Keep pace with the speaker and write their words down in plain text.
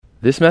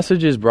This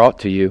message is brought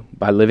to you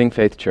by Living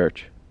Faith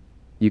Church.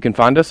 You can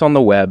find us on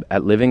the web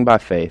at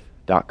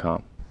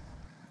livingbyfaith.com.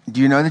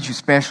 Do you know that you're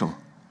special?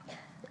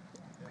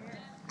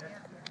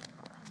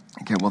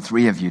 Okay, well,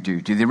 3 of you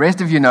do. Do the rest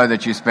of you know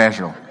that you're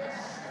special?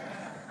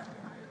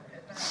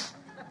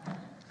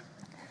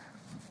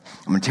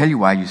 I'm going to tell you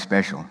why you're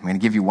special. I'm going to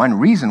give you one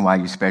reason why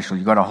you're special.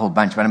 You've got a whole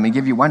bunch, but I'm going to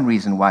give you one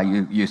reason why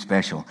you're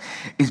special.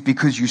 It's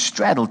because you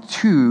straddle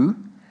 2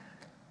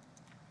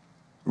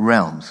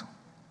 realms.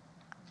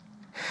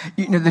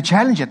 You know, the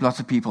challenge that lots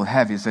of people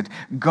have is that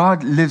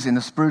God lives in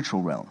the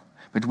spiritual realm,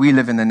 but we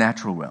live in the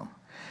natural realm.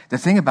 The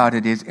thing about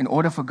it is, in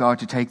order for God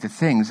to take the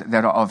things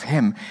that are of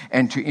Him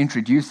and to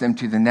introduce them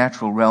to the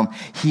natural realm,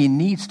 He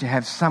needs to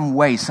have some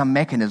way, some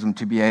mechanism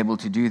to be able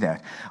to do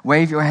that.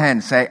 Wave your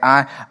hand, say,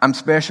 I'm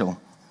special.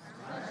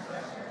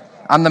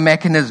 I'm the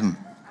mechanism.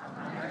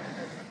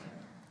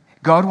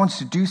 God wants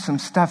to do some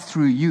stuff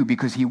through you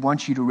because He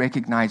wants you to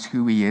recognize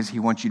who He is, He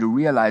wants you to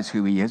realize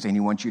who He is, and He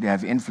wants you to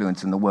have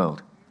influence in the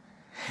world.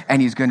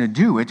 And He's going to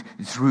do it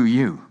through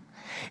you.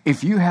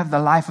 If you have the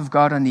life of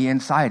God on the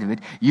inside of it,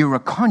 you're a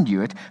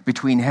conduit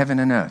between heaven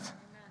and earth.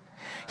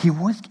 He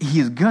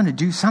is going to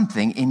do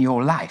something in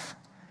your life.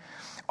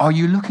 Are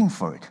you looking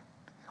for it?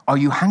 Are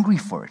you hungry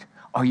for it?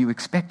 Are you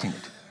expecting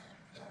it?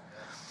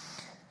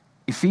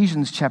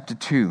 Ephesians chapter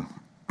 3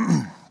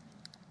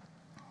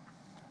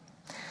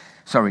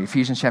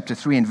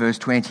 and verse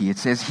 20, it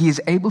says, He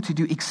is able to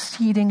do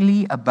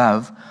exceedingly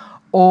above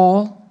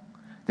all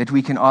that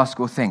we can ask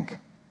or think.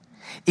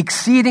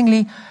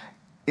 Exceedingly,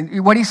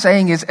 what he's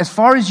saying is, as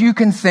far as you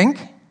can think,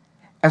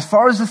 as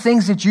far as the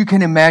things that you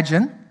can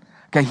imagine,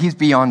 okay, He's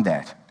beyond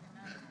that.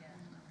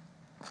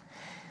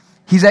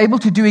 He's able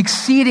to do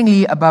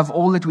exceedingly above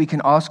all that we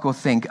can ask or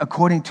think,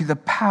 according to the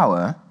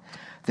power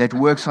that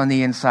works on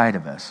the inside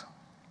of us.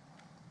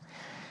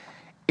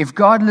 If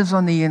God lives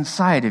on the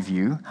inside of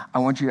you, I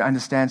want you to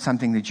understand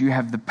something, that you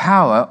have the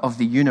power of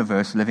the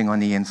universe living on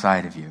the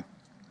inside of you.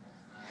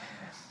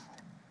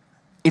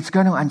 It's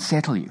going to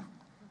unsettle you.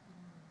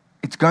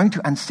 It's going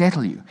to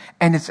unsettle you.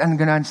 And it's going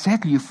to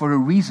unsettle you for a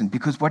reason,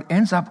 because what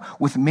ends up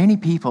with many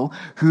people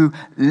who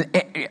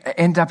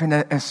end up in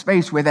a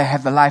space where they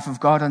have the life of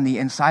God on the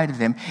inside of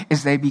them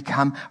is they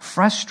become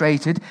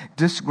frustrated,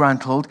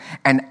 disgruntled,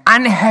 and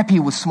unhappy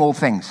with small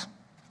things.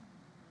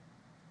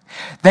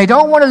 They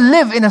don't want to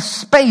live in a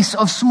space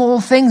of small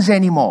things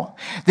anymore.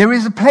 There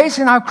is a place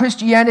in our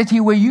Christianity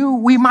where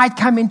we might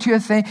come into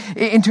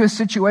a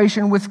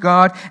situation with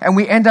God, and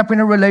we end up in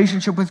a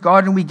relationship with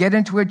God, and we get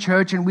into a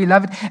church and we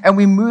love it, and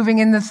we're moving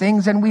in the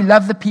things, and we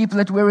love the people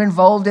that we're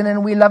involved in,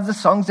 and we love the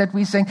songs that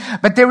we sing.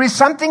 But there is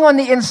something on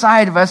the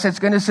inside of us that's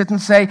going to sit and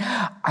say,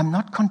 I'm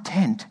not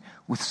content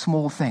with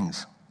small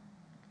things.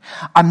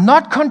 I'm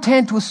not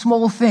content with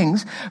small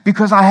things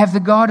because I have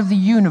the God of the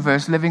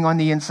universe living on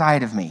the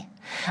inside of me.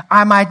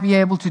 I might be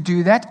able to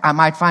do that. I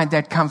might find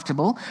that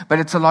comfortable, but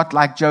it's a lot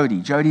like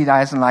Jody. Jody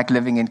doesn't like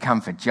living in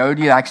comfort.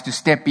 Jody likes to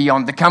step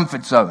beyond the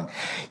comfort zone.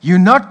 You're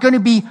not going to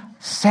be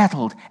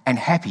settled and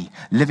happy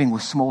living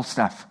with small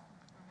stuff.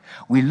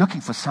 We're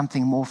looking for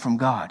something more from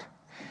God.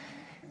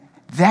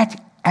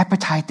 That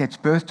appetite that's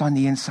birthed on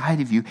the inside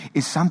of you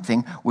is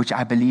something which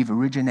I believe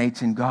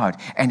originates in God.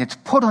 And it's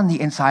put on the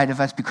inside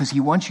of us because He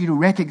wants you to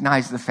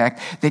recognize the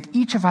fact that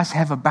each of us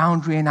have a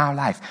boundary in our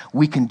life.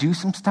 We can do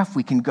some stuff,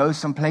 we can go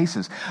some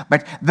places,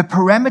 but the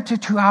parameter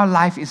to our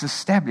life is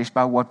established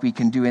by what we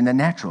can do in the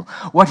natural.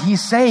 What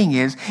He's saying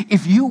is,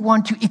 if you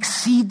want to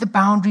exceed the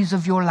boundaries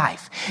of your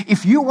life,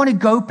 if you want to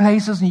go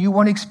places and you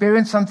want to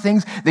experience some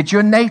things that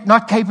you're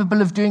not capable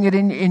of doing it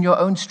in your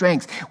own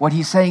strength, what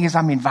He's saying is,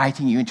 I'm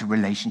inviting you into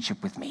relationship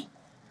with me.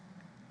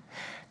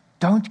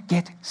 Don't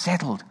get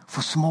settled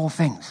for small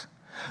things.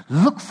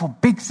 Look for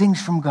big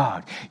things from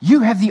God. You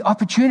have the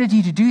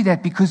opportunity to do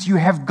that because you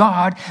have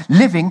God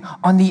living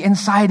on the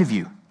inside of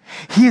you.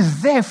 He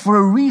is there for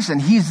a reason.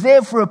 He's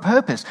there for a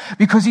purpose,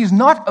 because He's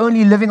not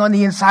only living on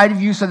the inside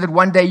of you so that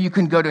one day you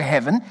can go to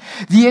heaven.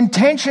 The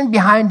intention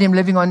behind Him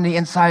living on the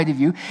inside of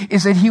you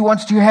is that He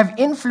wants to have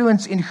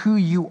influence in who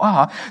you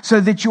are,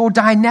 so that your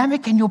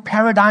dynamic and your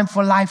paradigm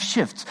for life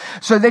shifts,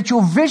 so that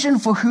your vision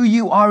for who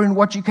you are and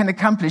what you can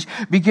accomplish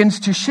begins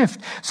to shift,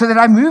 so that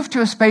I move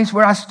to a space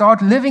where I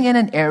start living in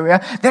an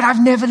area that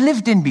I've never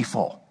lived in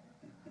before.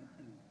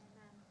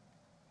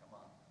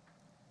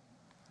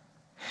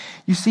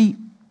 You see,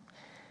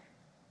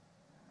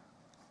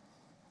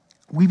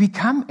 we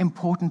become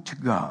important to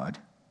God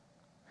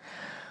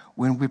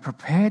when we're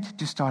prepared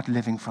to start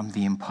living from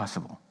the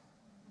impossible.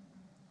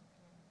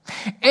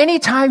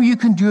 Anytime you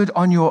can do it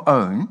on your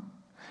own,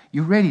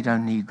 you really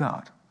don't need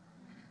God.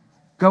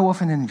 Go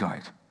off and enjoy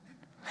it.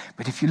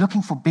 But if you're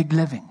looking for big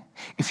living,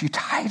 if you're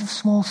tired of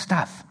small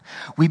stuff,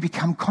 we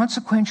become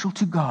consequential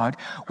to God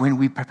when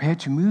we're prepared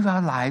to move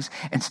our lives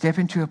and step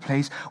into a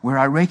place where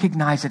I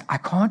recognize that I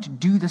can't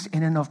do this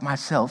in and of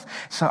myself,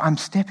 so I'm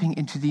stepping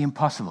into the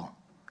impossible.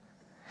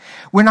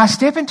 When I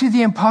step into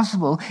the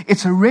impossible,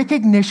 it's a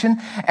recognition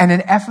and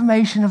an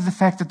affirmation of the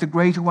fact that the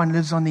greater one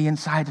lives on the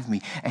inside of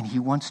me and he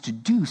wants to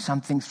do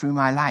something through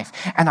my life.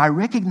 And I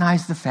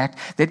recognize the fact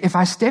that if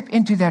I step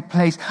into that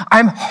place,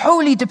 I'm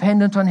wholly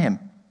dependent on him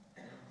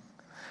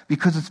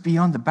because it's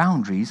beyond the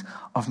boundaries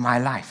of my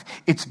life.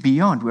 It's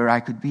beyond where I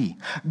could be.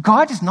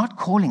 God is not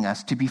calling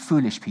us to be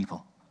foolish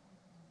people.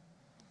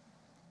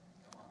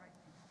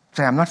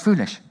 Say, I'm not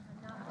foolish.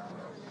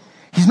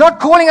 He's not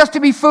calling us to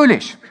be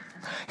foolish.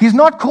 He's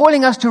not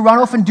calling us to run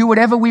off and do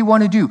whatever we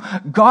want to do.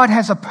 God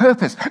has a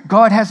purpose.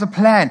 God has a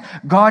plan.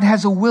 God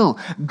has a will.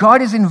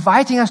 God is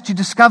inviting us to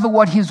discover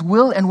what his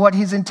will and what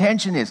his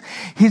intention is.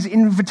 His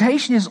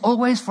invitation is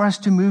always for us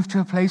to move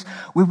to a place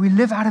where we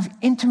live out of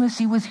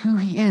intimacy with who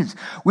he is,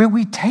 where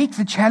we take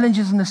the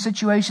challenges and the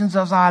situations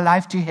of our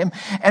life to him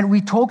and we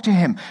talk to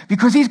him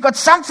because he's got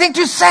something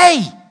to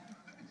say.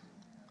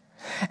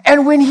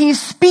 And when he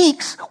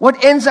speaks,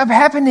 what ends up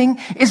happening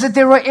is that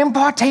there are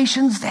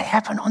impartations that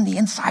happen on the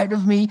inside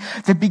of me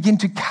that begin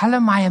to color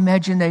my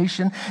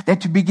imagination,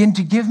 that to begin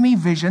to give me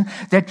vision,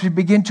 that to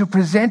begin to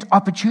present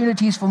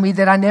opportunities for me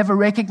that I never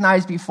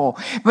recognized before.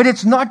 But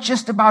it's not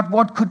just about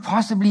what could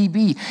possibly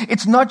be.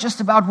 It's not just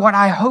about what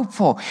I hope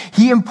for.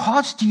 He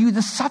imparts to you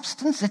the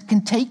substance that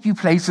can take you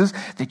places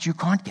that you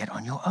can't get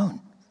on your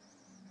own.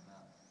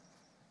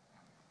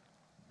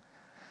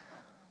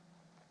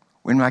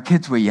 When my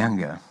kids were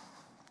younger,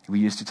 we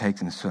used to take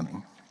them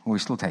swimming. Well, we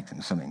still take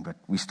them swimming, but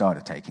we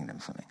started taking them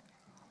swimming.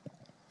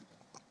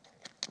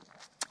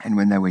 And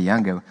when they were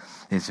younger,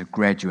 there's a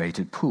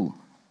graduated pool.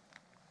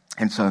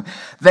 And so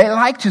they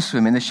like to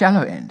swim in the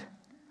shallow end.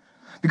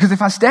 Because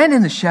if I stand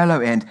in the shallow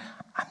end,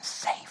 I'm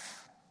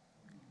safe.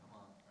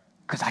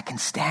 Because I can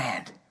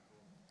stand.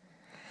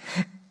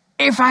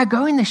 If I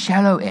go in the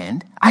shallow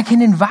end, I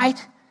can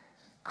invite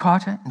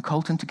Carter and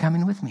Colton to come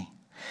in with me.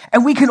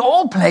 And we can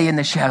all play in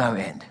the shallow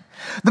end.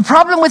 The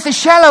problem with the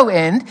shallow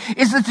end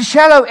is that the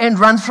shallow end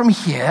runs from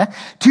here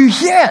to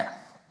here.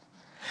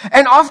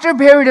 And after a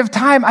period of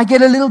time, I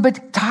get a little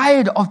bit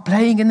tired of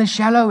playing in the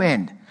shallow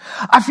end.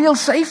 I feel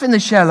safe in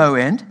the shallow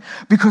end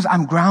because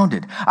I'm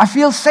grounded. I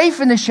feel safe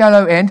in the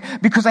shallow end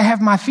because I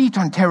have my feet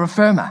on terra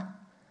firma.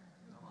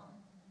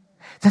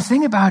 The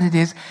thing about it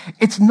is,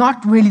 it's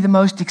not really the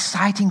most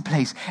exciting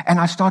place. And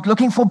I start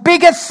looking for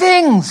bigger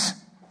things.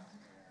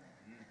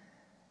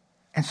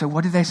 And so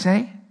what do they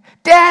say?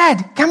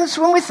 Dad, come and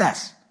swim with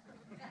us.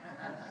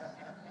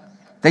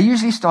 They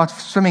usually start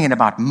swimming in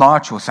about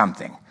March or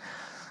something.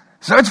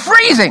 So it's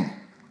freezing.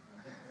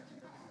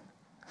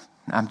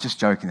 I'm just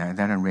joking. They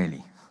don't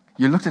really.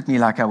 You looked at me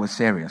like I was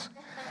serious.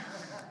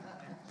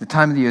 The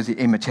time of the year is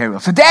immaterial.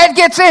 So Dad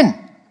gets in.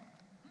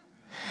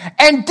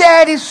 And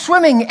Dad is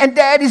swimming. And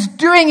Dad is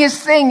doing his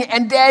thing.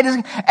 And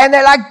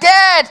they're like,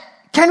 Dad,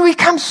 can we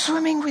come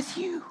swimming with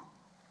you?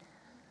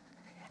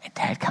 And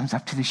Dad comes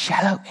up to the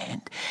shallow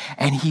end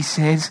and he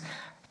says,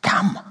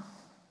 come.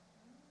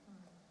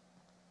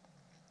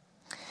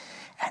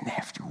 And they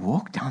have to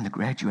walk down the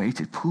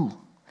graduated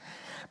pool.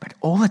 But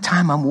all the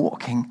time I'm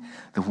walking,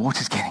 the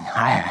water's getting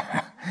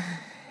higher.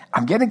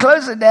 I'm getting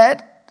closer,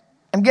 Dad.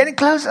 I'm getting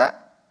closer.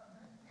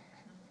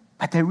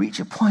 But they reach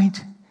a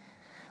point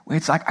where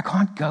it's like, I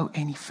can't go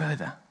any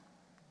further.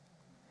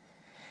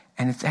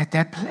 And it's at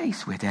that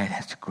place where Dad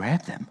has to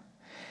grab them,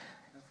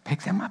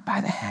 pick them up by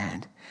the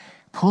hand,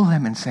 pull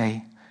them and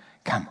say,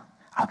 come,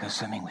 I'll go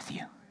swimming with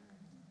you.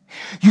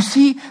 You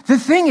see, the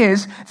thing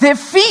is, their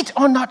feet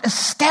are not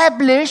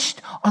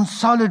established on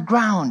solid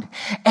ground,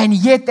 and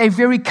yet they're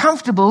very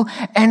comfortable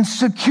and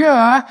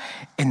secure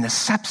in the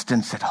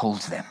substance that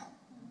holds them.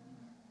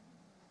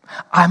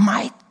 I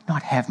might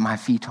not have my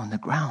feet on the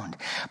ground,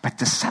 but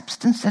the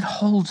substance that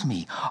holds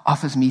me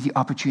offers me the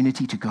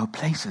opportunity to go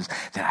places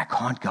that I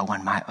can't go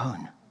on my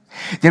own.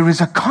 There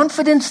is a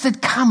confidence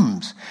that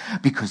comes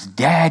because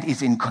Dad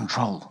is in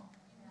control.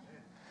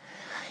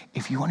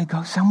 If you want to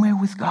go somewhere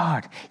with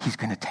God, He's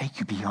going to take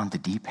you beyond the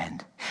deep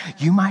end.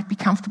 You might be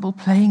comfortable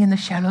playing in the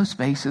shallow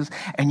spaces,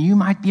 and you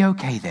might be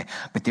okay there.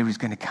 But there is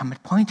going to come a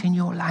point in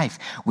your life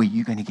where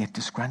you're going to get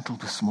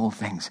disgruntled with small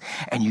things,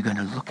 and you're going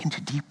to look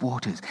into deep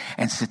waters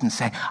and sit and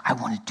say, I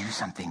want to do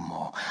something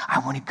more. I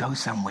want to go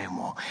somewhere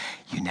more.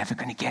 You're never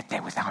going to get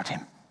there without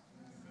Him.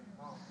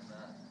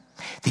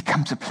 There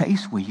comes a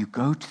place where you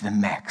go to the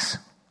max,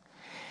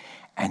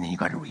 and then you've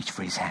got to reach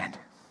for His hand.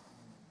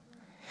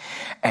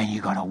 And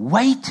you got to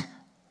wait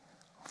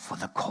for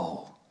the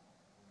call.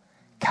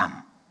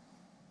 Come.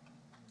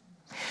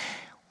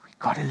 We've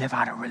got to live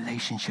out a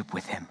relationship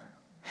with Him.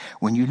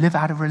 When you live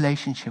out a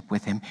relationship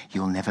with Him,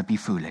 you'll never be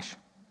foolish.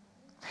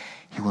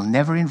 He will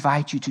never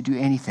invite you to do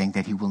anything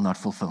that He will not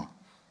fulfill.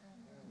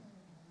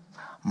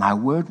 My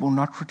word will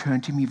not return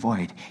to me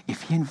void.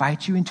 If He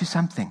invites you into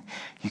something,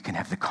 you can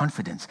have the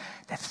confidence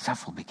that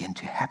stuff will begin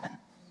to happen.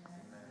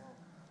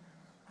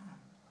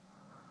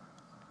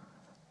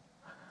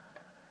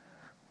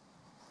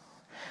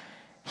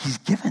 He's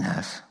given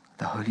us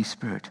the Holy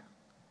Spirit.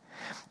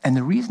 And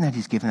the reason that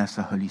He's given us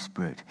the Holy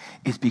Spirit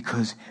is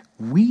because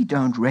we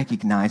don't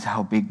recognize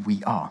how big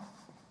we are.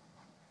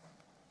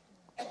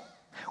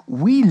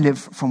 We live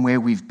from where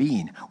we've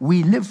been.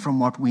 We live from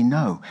what we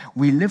know.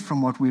 We live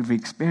from what we've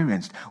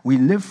experienced. We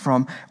live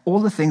from all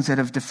the things that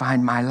have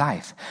defined my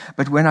life.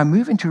 But when I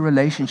move into a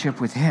relationship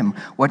with him,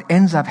 what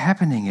ends up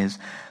happening is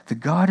the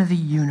God of the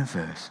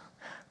universe,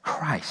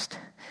 Christ,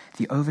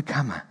 the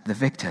overcomer, the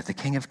victor, the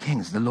King of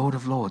Kings, the Lord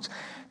of Lords,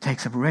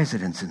 takes up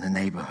residence in the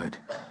neighborhood.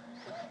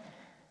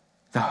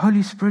 The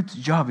Holy Spirit's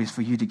job is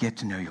for you to get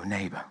to know your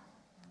neighbor.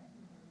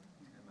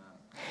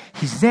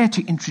 He's there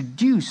to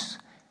introduce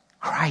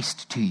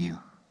Christ to you.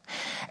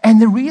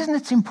 And the reason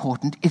it's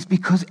important is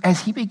because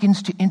as he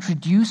begins to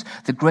introduce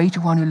the greater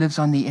one who lives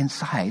on the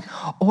inside,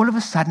 all of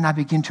a sudden I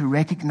begin to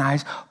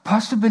recognize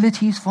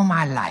possibilities for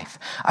my life.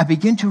 I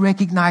begin to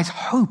recognize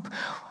hope.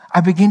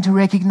 I begin to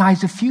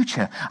recognize a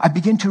future. I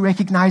begin to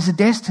recognize a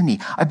destiny.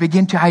 I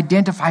begin to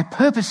identify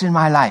purpose in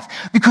my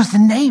life because the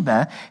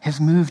neighbor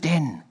has moved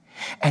in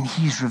and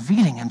he's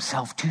revealing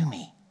himself to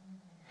me.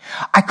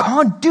 I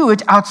can't do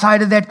it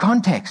outside of that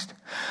context.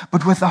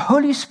 But with the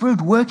Holy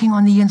Spirit working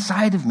on the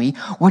inside of me,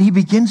 what he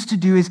begins to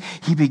do is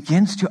he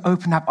begins to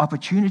open up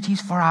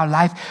opportunities for our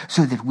life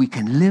so that we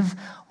can live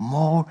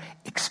more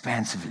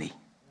expansively.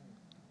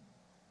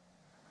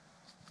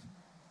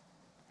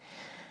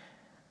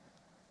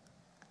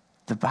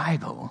 The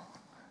Bible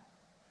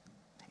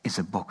is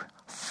a book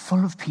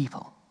full of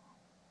people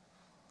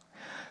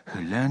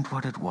who learned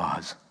what it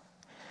was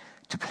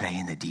to play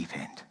in the deep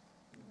end.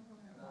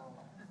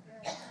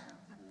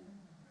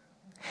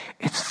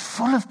 It's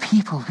full of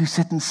people who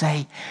sit and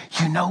say,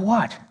 you know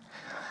what?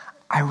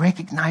 I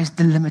recognized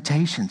the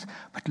limitations,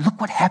 but look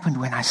what happened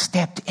when I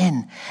stepped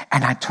in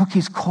and I took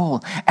his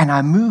call and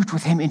I moved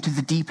with him into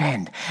the deep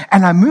end.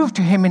 And I moved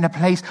to him in a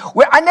place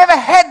where I never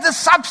had the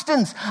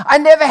substance. I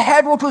never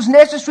had what was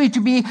necessary to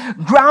be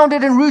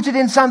grounded and rooted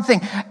in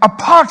something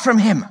apart from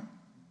him.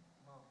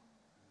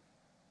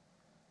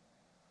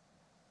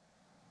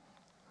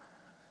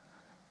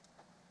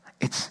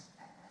 It's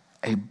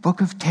a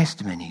book of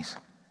testimonies.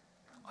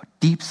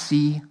 Deep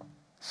sea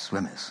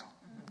swimmers.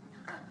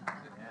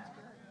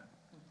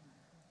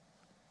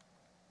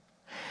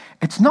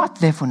 It's not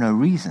there for no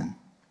reason.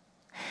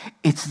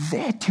 It's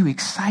there to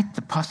excite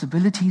the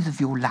possibilities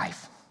of your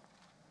life.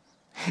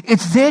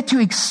 It's there to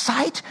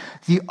excite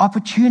the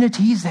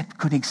opportunities that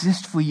could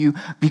exist for you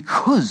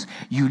because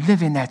you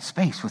live in that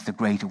space with the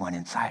greater one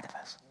inside of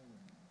us.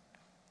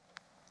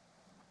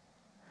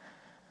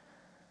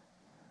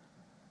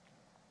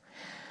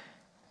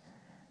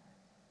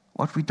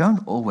 What we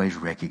don't always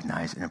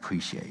recognize and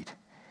appreciate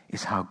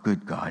is how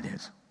good God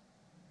is.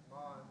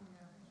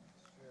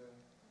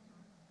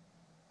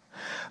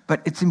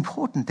 But it's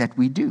important that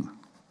we do.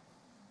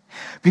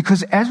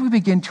 Because as we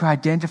begin to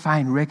identify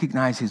and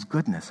recognize his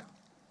goodness,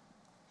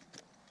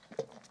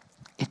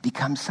 it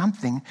becomes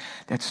something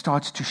that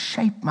starts to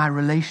shape my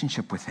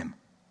relationship with him.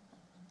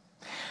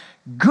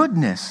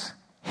 Goodness,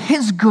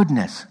 his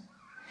goodness,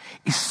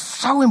 is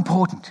so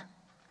important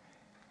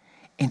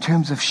in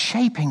terms of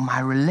shaping my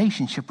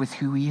relationship with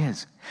who he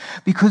is.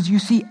 Because you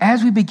see,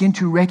 as we begin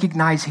to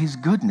recognize his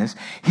goodness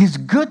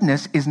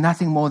is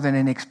nothing more than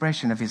an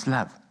expression of his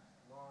love.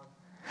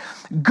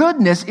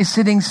 Goodness is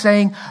sitting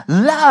saying,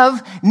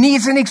 love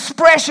needs an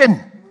expression.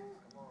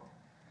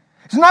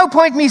 There's no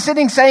point me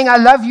sitting saying I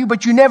love you,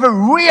 but you never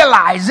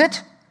realize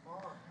it.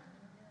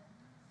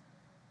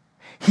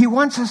 He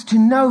wants us to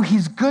know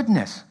his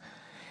goodness.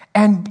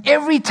 And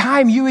every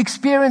time you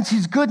experience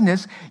his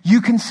goodness,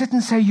 you can sit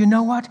and say, you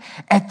know what?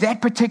 At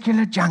that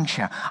particular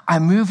juncture, I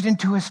moved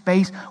into a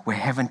space where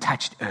heaven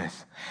touched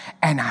earth.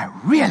 And I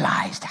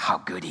realized how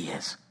good he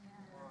is.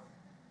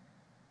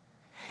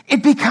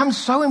 It becomes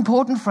so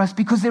important for us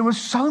because there are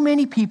so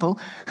many people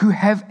who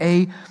have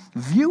a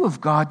view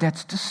of God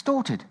that's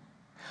distorted.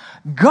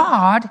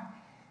 God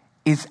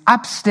is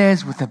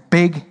upstairs with a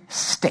big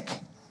stick.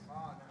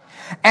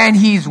 And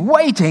he's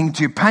waiting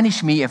to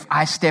punish me if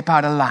I step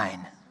out of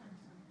line.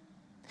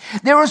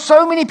 There are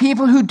so many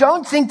people who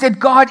don't think that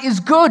God is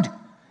good.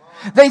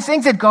 They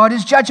think that God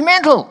is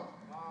judgmental.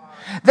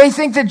 They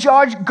think that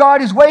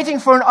God is waiting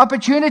for an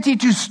opportunity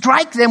to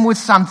strike them with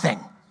something.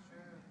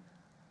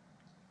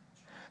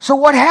 So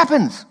what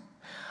happens?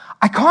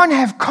 I can't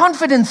have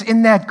confidence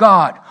in that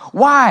God.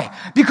 Why?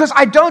 Because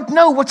I don't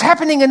know what's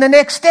happening in the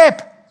next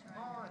step.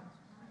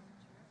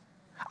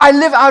 I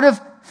live out of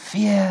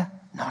fear,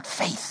 not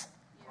faith.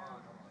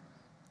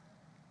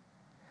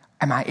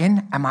 Am I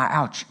in? Am I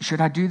out? Should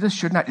I do this?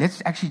 Shouldn't I?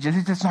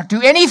 Let's not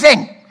do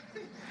anything.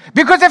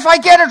 Because if I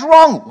get it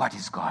wrong, what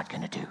is God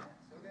going to do?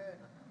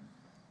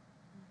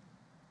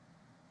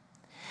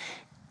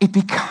 It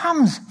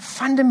becomes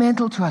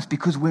fundamental to us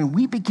because when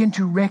we begin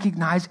to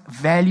recognize,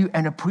 value,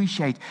 and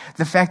appreciate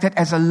the fact that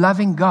as a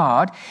loving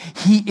God,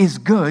 he is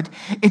good,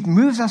 it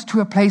moves us to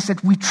a place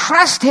that we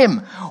trust him.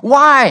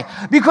 Why?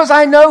 Because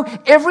I know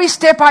every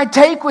step I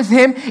take with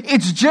him,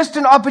 it's just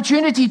an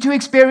opportunity to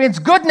experience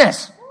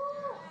goodness.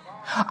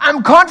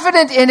 I'm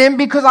confident in him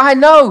because I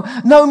know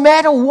no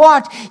matter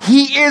what,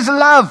 he is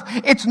love.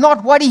 It's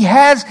not what he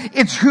has,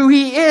 it's who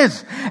he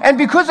is. And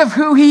because of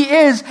who he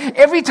is,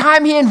 every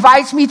time he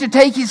invites me to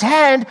take his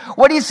hand,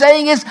 what he's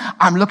saying is,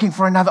 I'm looking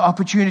for another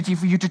opportunity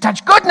for you to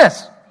touch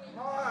goodness.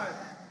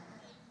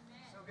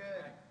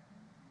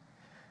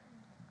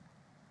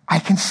 I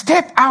can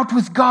step out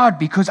with God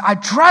because I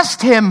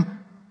trust him,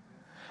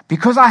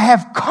 because I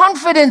have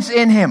confidence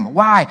in him.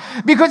 Why?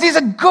 Because he's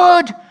a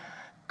good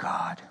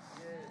God.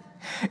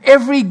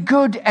 Every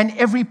good and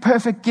every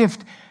perfect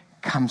gift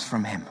comes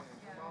from him.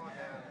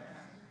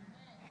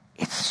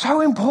 It's so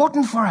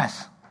important for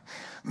us.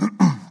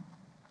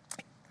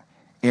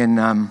 In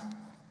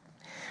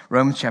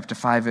Romans chapter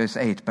 5, verse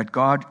 8, but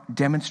God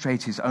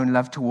demonstrates his own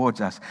love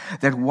towards us,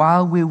 that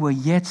while we were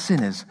yet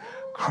sinners,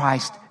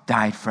 Christ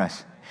died for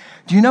us.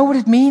 Do you know what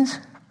it means?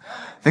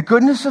 The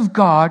goodness of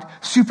God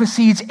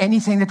supersedes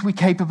anything that we're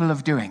capable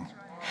of doing.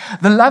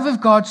 The love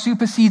of God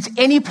supersedes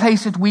any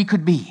place that we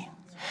could be.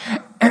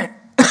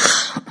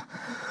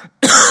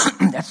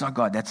 That's not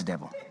God, that's the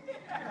devil.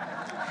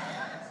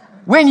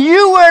 When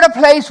you were at a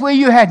place where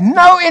you had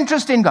no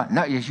interest in God.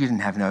 No, you didn't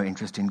have no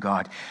interest in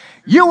God.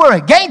 You were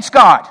against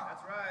God.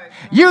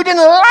 You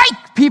didn't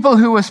like people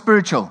who were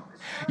spiritual.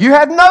 You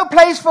had no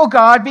place for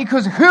God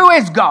because who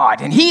is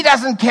God? And he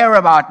doesn't care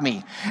about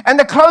me. And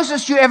the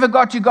closest you ever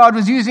got to God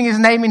was using his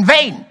name in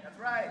vain.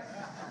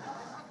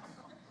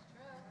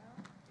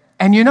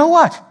 And you know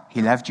what?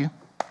 He loved you.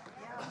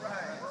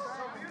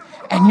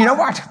 And you know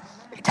what?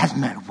 It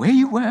doesn't matter where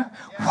you were,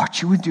 what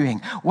you were doing,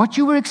 what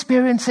you were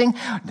experiencing,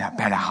 no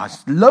matter how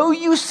low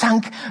you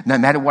sunk, no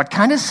matter what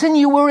kind of sin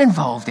you were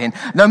involved in,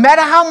 no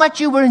matter how much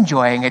you were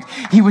enjoying it,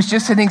 he was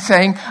just sitting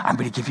saying, I'm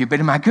going to give you a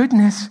bit of my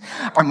goodness.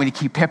 I'm going to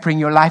keep peppering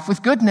your life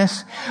with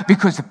goodness.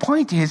 Because the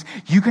point is,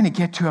 you're going to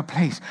get to a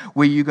place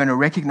where you're going to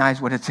recognize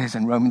what it says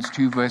in Romans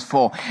 2 verse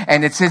 4.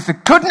 And it says, the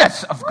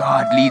goodness of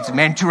God leads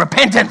men to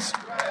repentance.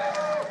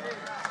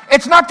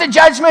 It's not the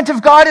judgment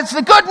of God, it's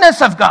the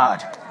goodness of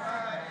God.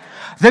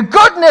 The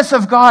goodness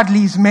of God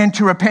leads men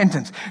to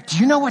repentance. Do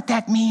you know what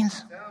that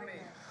means?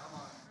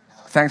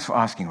 Thanks for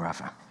asking,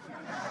 Rafa.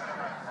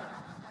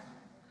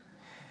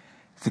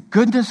 The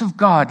goodness of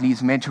God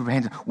leads men to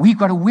repentance. We've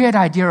got a weird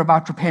idea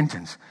about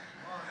repentance.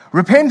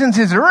 Repentance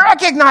is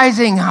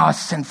recognizing how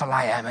sinful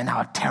I am and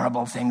how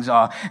terrible things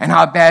are and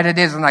how bad it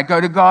is. And I go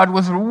to God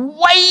with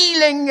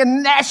wailing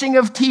and gnashing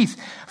of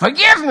teeth.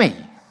 Forgive me.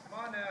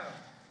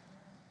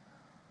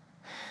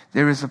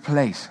 There is a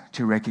place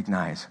to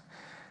recognize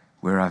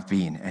where I've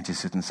been and to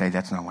sit and say,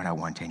 that's not what I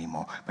want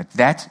anymore. But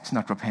that's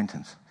not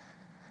repentance.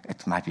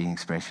 It might be an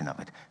expression of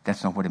it.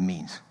 That's not what it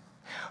means.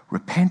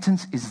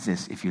 Repentance is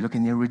this. If you look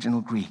in the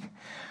original Greek,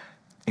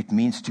 it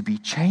means to be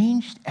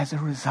changed as a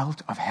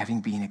result of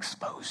having been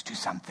exposed to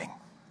something.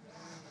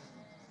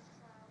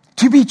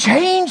 To be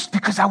changed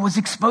because I was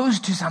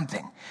exposed to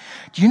something.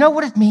 Do you know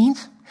what it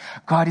means?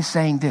 God is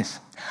saying this.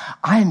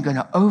 I am going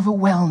to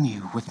overwhelm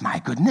you with my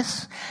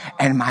goodness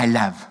and my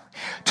love.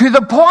 To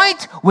the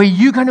point where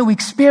you're going to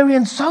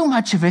experience so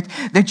much of it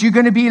that you're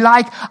going to be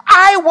like,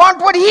 I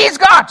want what he's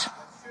got.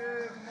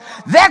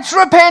 That's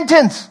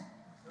repentance.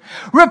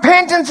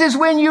 Repentance is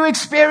when you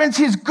experience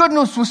his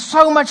goodness with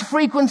so much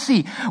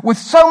frequency, with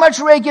so much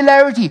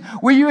regularity,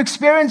 where you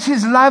experience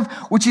his love,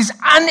 which is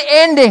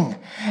unending.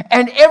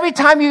 And every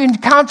time you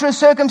encounter a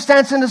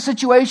circumstance and a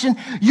situation,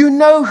 you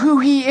know who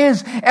he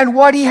is and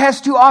what he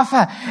has to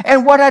offer.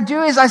 And what I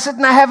do is I sit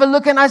and I have a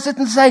look and I sit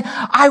and say,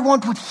 I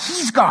want what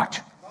he's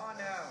got.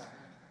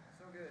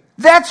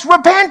 That's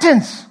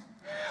repentance.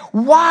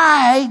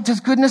 Why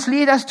does goodness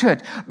lead us to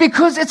it?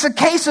 Because it's a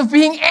case of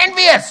being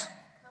envious.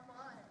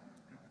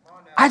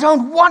 I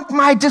don't want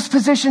my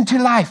disposition to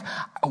life.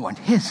 I want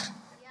his.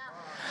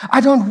 I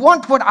don't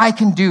want what I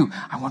can do.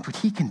 I want what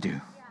he can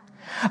do.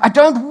 I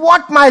don't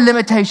want my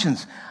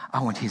limitations.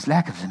 I want his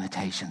lack of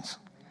limitations.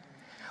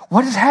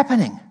 What is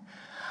happening?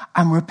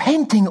 I'm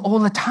repenting all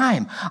the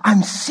time.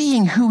 I'm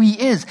seeing who he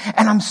is.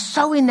 And I'm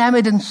so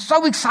enamored and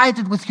so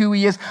excited with who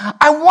he is.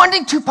 I'm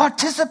wanting to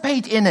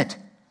participate in it.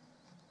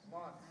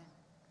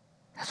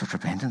 That's what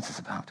repentance is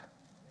about.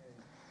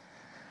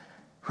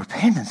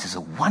 Repentance is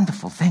a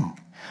wonderful thing.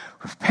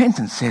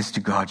 Repentance says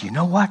to God, you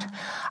know what?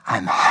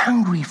 I'm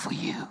hungry for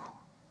you.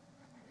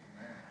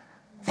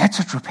 That's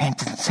what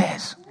repentance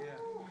says.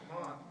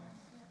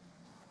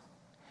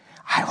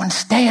 I want to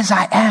stay as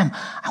I am.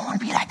 I want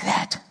to be like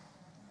that.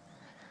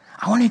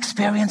 I want to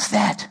experience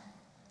that.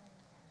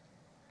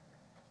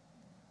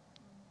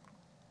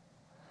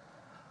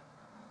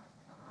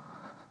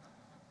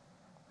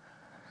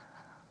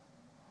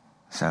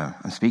 So,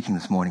 I'm speaking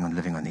this morning on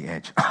living on the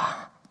edge.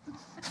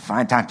 It's a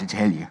fine time to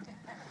tell you.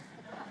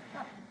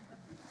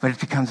 But it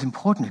becomes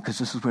important because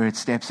this is where it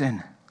steps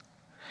in.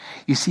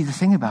 You see, the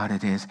thing about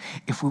it is,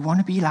 if we want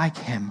to be like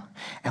him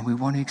and we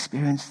want to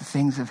experience the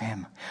things of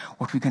him,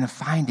 what we're going to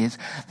find is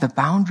the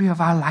boundary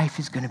of our life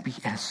is going to be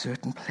at a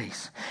certain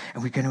place.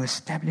 And we're going to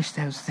establish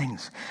those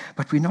things.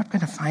 But we're not going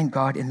to find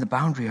God in the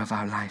boundary of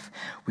our life.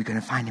 We're going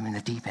to find him in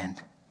the deep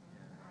end.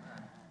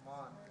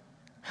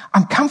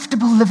 I'm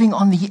comfortable living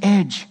on the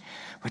edge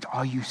But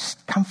are you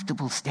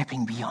comfortable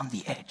stepping beyond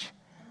the edge?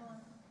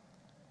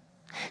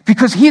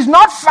 Because he's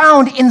not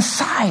found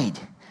inside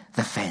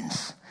the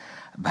fence,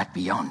 but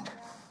beyond.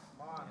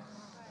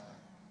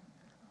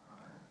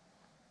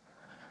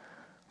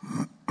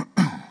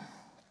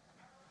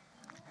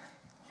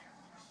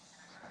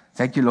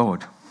 Thank you,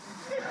 Lord.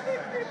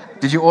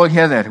 Did you all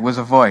hear that? It was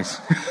a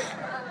voice.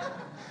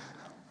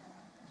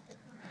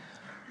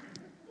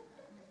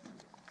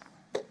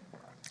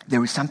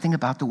 There is something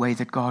about the way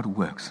that God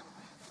works.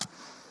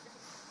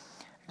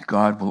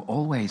 God will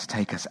always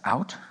take us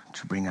out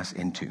to bring us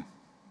into.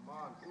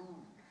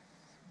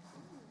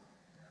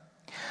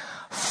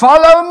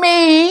 Follow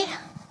me.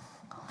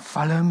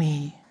 Follow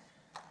me.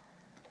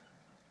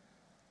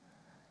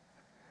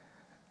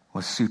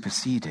 Was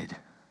superseded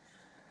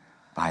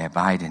by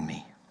abide in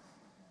me.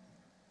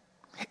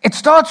 It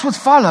starts with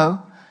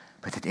follow,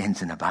 but it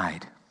ends in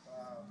abide.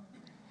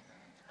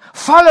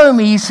 Follow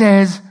me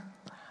says,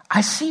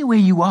 I see where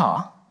you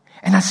are,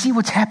 and I see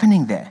what's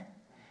happening there.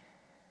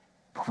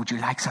 But would you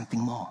like something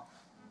more?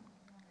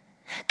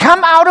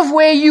 Come out of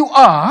where you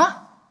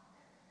are.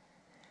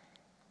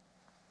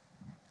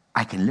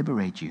 I can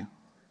liberate you.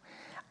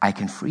 I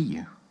can free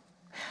you.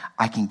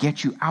 I can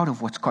get you out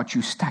of what's got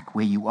you stuck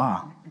where you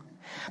are.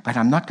 But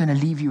I'm not going to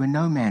leave you in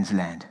no man's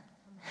land.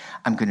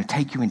 I'm going to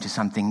take you into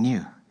something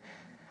new,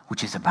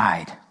 which is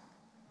abide.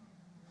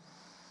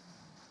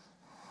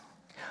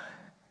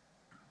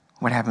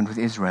 What happened with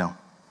Israel?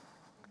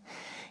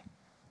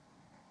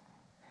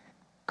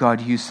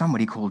 God used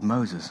somebody called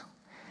Moses.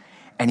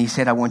 And he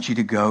said, I want you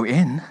to go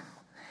in.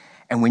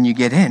 And when you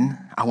get in,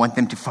 I want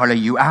them to follow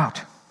you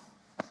out.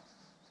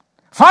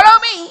 Follow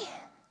me!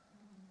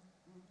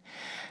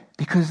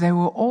 Because they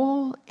were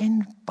all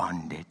in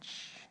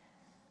bondage,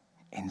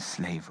 in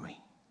slavery.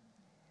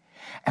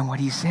 And what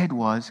he said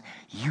was,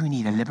 you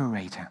need a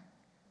liberator.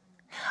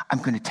 I'm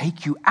going to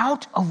take you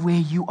out of where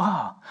you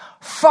are.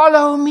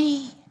 Follow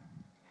me.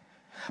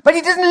 But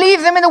he didn't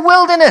leave them in the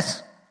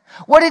wilderness.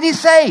 What did he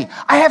say?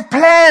 I have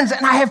plans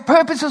and I have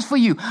purposes for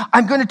you.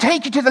 I'm going to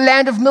take you to the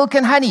land of milk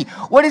and honey.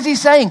 What is he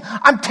saying?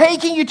 I'm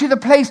taking you to the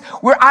place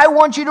where I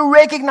want you to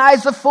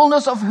recognize the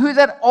fullness of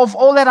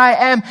all that I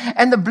am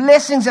and the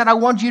blessings that I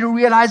want you to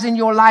realize in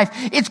your life.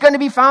 It's going to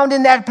be found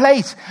in that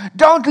place.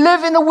 Don't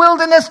live in the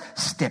wilderness.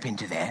 Step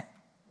into there.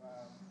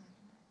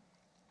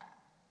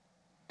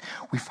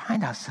 We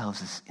find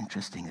ourselves as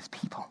interesting as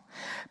people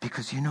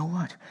because you know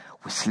what?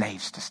 We're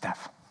slaves to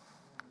stuff.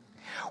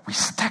 We're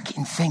stuck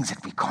in things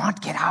that we can't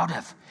get out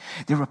of.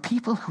 There are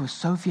people who are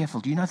so fearful.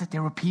 Do you know that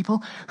there are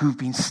people who've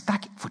been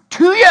stuck for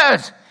 2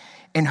 years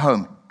at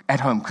home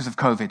because of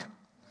COVID?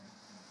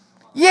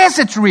 Yes,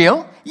 it's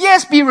real.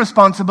 Yes, be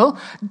responsible.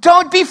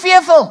 Don't be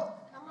fearful.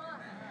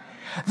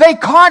 They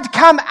can't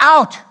come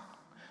out.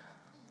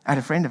 I had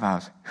a friend of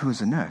ours who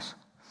was a nurse.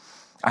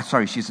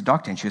 She's a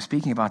doctor, and she was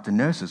speaking about the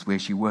nurses where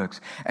she works.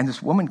 And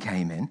this woman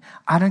came in.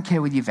 I don't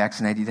care whether you're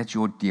vaccinated, that's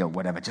your deal,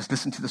 whatever. Just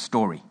listen to the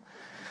story.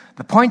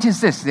 The point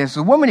is this. There's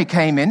a woman who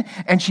came in,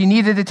 and she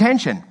needed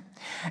attention.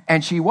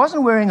 And she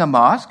wasn't wearing a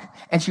mask,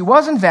 and she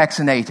wasn't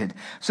vaccinated.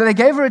 So they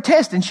gave her a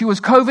test, and she was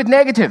COVID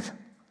negative.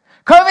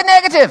 COVID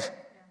negative!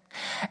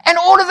 And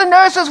all of the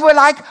nurses were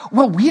like,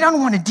 well, we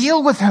don't want to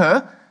deal with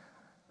her.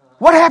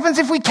 What happens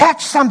if we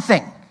catch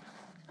something?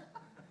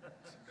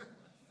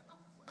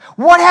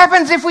 What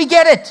happens if we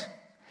get it?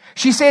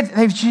 She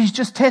said she's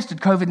just tested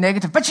COVID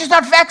negative, but she's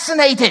not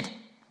vaccinated.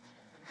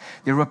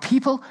 There are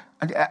people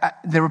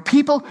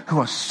who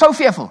are so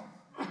fearful.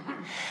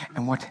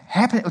 And what's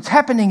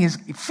happening is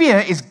fear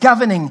is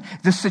governing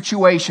the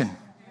situation.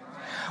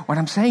 What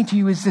I'm saying to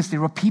you is this.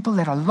 There are people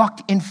that are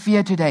locked in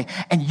fear today,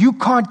 and you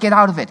can't get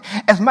out of it.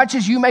 As much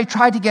as you may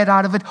try to get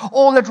out of it,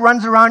 all that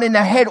runs around in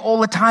their head all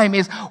the time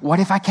is, what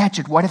if I catch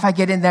it? What if I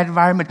get in that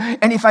environment?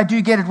 And if I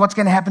do get it, what's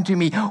going to happen to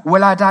me?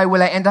 Will I die?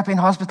 Will I end up in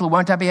hospital?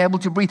 Won't I be able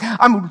to breathe?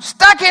 I'm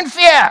stuck in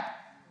fear.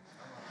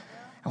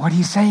 And what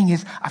he's saying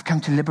is, I've come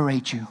to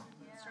liberate you.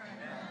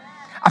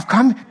 I've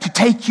come to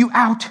take you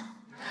out.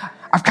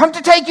 I've come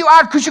to take you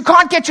out because you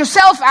can't get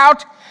yourself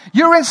out.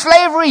 You're in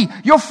slavery.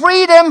 Your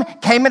freedom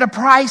came at a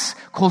price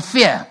called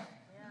fear.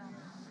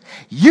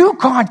 You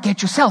can't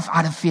get yourself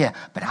out of fear,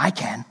 but I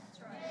can.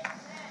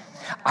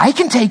 I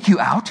can take you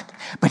out,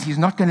 but he's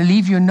not going to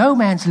leave you in no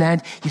man's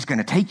land. He's going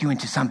to take you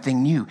into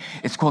something new.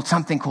 It's called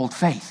something called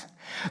faith.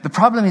 The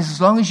problem is, as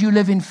long as you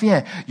live in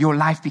fear, your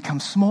life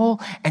becomes small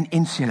and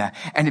insular,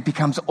 and it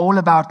becomes all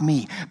about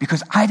me,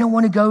 because I don't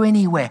want to go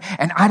anywhere,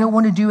 and I don't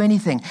want to do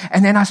anything.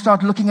 And then I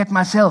start looking at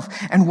myself,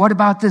 and what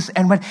about this?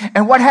 And what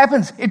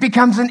happens? It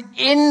becomes an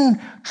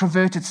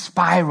introverted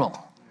spiral.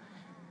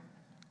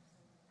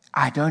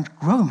 I don't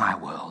grow my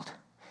world.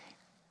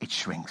 It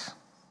shrinks.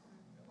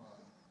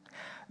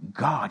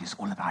 God is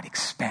all about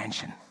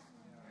expansion.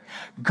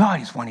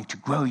 God is wanting to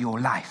grow your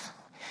life.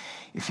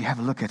 If you have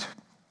a look at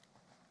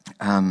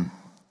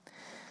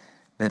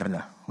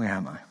where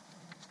am I?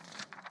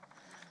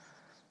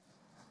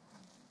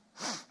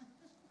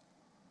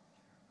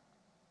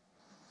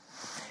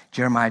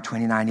 Jeremiah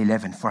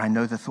 29:11. For I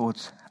know the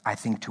thoughts I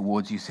think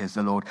towards you, says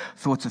the Lord,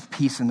 thoughts of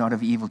peace and not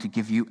of evil, to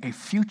give you a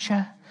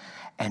future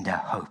and a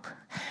hope.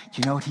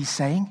 Do you know what he's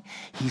saying?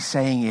 He's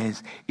saying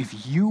is,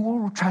 if you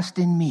will trust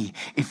in me,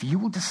 if you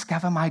will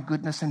discover my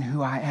goodness and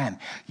who I am,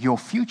 your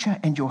future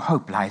and your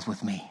hope lies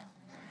with me.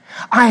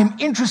 I am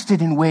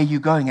interested in where you're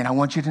going, and I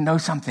want you to know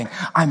something.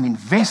 I'm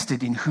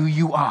invested in who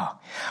you are.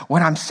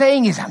 What I'm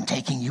saying is I'm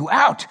taking you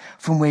out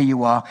from where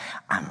you are.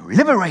 I'm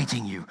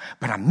liberating you,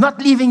 but I'm not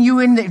leaving you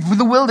in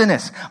the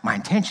wilderness. My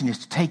intention is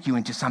to take you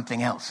into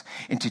something else,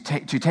 and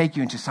to take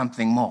you into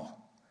something more.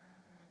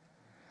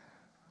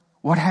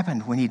 What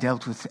happened when he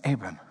dealt with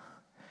Abram?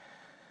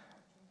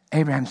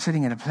 Abraham's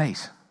sitting in a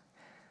place,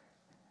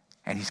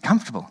 and he's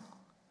comfortable,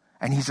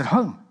 and he's at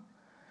home.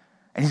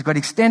 And he's got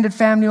extended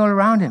family all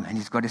around him. And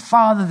he's got his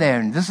father there.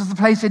 And this is the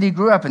place that he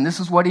grew up. And this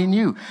is what he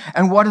knew.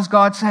 And what does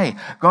God say?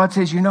 God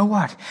says, you know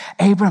what?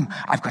 Abram,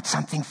 I've got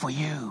something for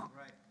you.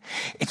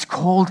 It's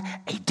called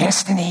a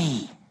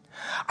destiny.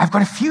 I've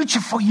got a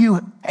future for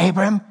you,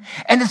 Abram.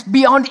 And it's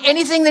beyond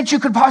anything that you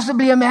could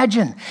possibly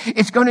imagine.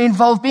 It's going to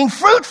involve being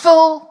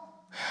fruitful.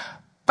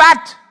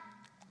 But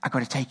I've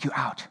got to take you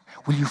out.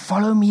 Will you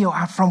follow me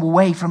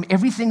away from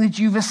everything that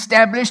you've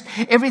established,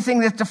 everything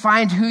that's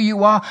defined who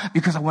you are?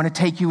 Because I want to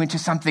take you into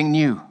something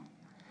new.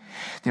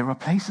 There are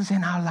places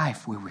in our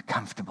life where we're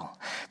comfortable.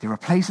 There are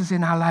places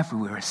in our life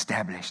where we're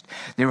established.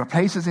 There are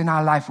places in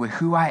our life where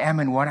who I am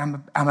and what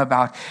I'm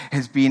about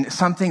has been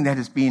something that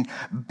has been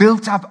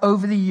built up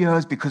over the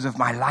years because of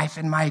my life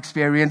and my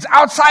experience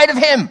outside of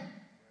Him.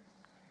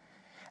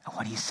 And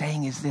what He's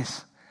saying is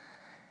this: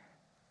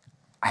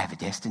 I have a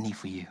destiny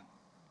for you.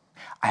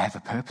 I have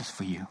a purpose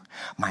for you.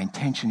 My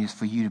intention is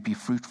for you to be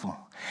fruitful.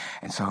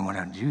 And so what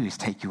I'm going to do is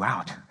take you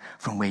out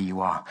from where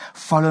you are.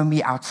 Follow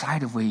me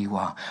outside of where you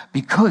are,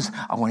 because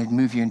I want to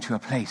move you into a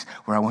place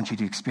where I want you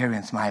to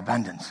experience my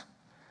abundance.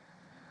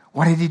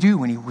 What did he do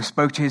when he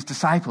spoke to his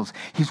disciples?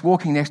 He's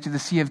walking next to the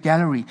Sea of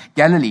Galilee,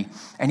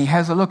 and he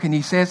has a look and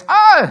he says,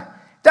 oh,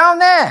 down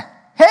there,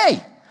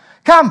 hey,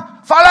 come,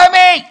 follow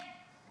me,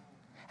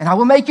 and I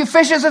will make you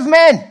fishers of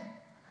men.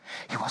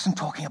 He wasn't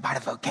talking about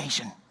a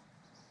vocation.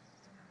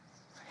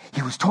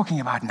 He was talking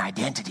about an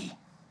identity.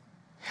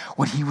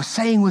 What he was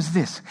saying was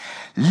this: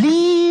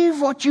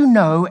 leave what you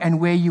know and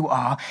where you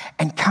are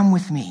and come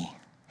with me.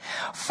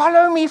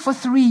 Follow me for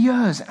 3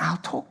 years and I'll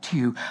talk to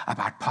you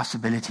about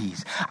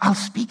possibilities. I'll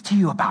speak to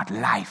you about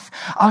life.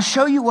 I'll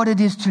show you what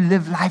it is to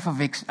live life of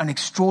an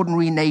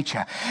extraordinary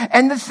nature.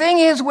 And the thing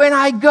is, when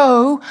I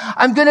go,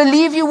 I'm going to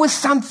leave you with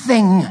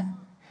something.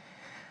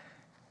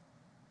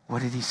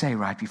 What did he say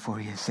right before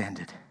he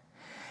ascended?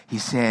 He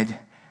said,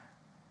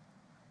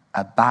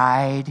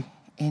 abide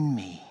in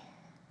me,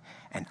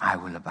 and I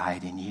will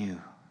abide in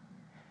you.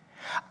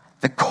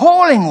 The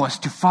calling was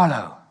to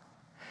follow,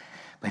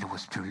 but it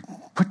was to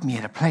put me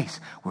at a place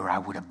where I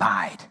would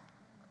abide.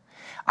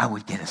 I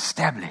would get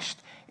established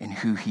in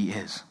who He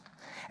is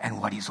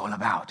and what He's all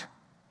about.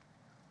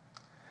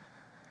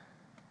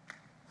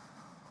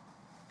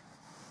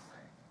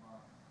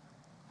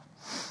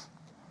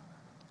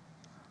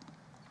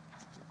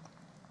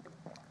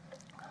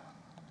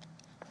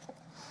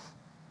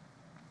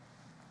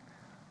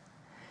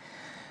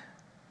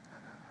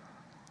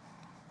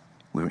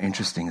 We're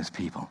interesting as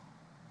people.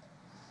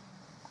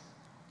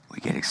 We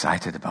get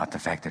excited about the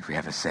fact that we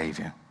have a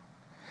Savior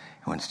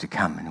who wants to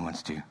come and who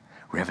wants to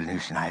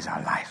revolutionize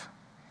our life.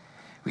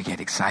 We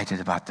get excited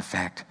about the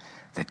fact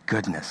that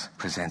goodness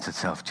presents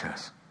itself to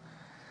us.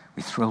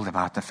 We're thrilled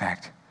about the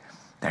fact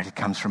that it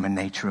comes from a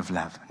nature of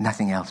love.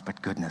 Nothing else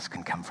but goodness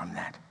can come from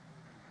that.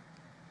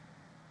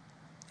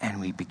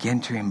 And we begin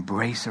to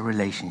embrace a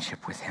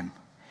relationship with Him.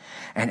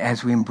 And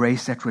as we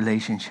embrace that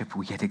relationship,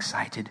 we get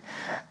excited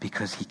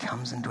because He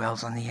comes and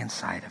dwells on the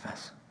inside of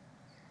us.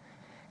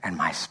 And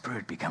my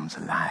spirit becomes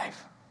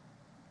alive.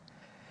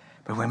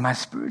 But when my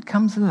spirit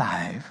comes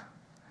alive,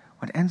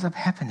 what ends up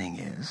happening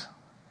is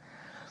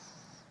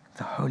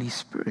the Holy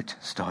Spirit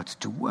starts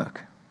to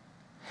work.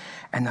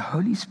 And the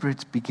Holy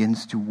Spirit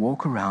begins to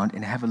walk around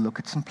and have a look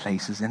at some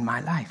places in my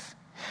life.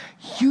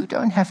 You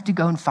don't have to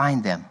go and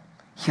find them.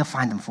 He'll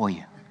find them for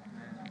you.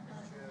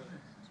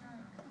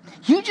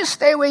 You just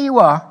stay where you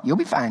are. You'll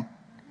be fine.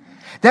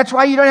 That's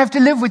why you don't have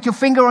to live with your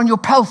finger on your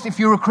pulse if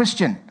you're a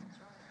Christian.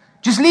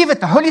 Just leave it.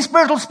 The Holy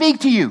Spirit will speak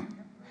to you.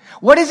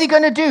 What is He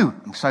going to do?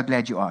 I'm so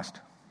glad you asked.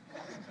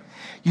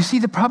 You see,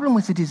 the problem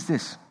with it is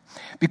this.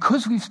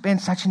 Because we've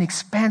spent such an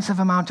expansive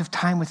amount of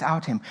time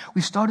without Him,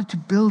 we've started to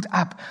build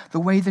up the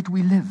way that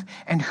we live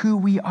and who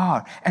we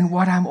are and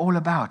what I'm all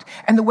about.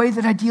 And the way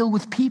that I deal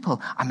with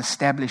people, I'm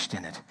established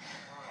in it.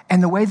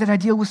 And the way that I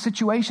deal with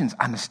situations,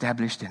 I'm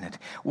established in it.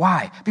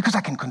 Why? Because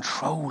I can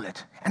control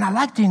it. And I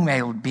like being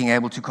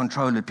able to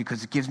control it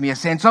because it gives me a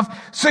sense of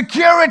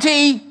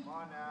security.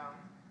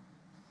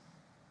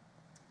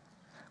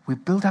 We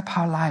build up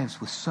our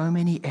lives with so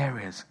many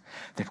areas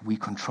that we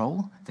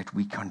control, that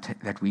we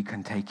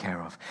can take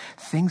care of.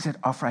 Things that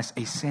offer us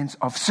a sense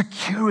of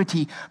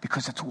security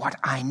because it's what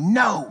I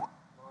know.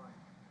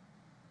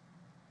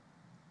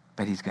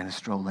 But He's going to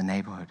stroll the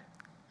neighborhood.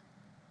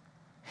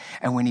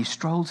 And when He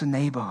strolls a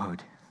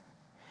neighborhood,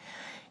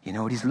 You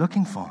know what he's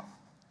looking for?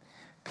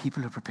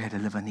 People who are prepared to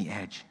live on the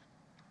edge.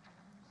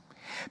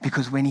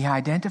 Because when he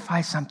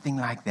identifies something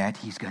like that,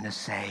 he's going to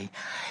say,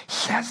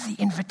 here's the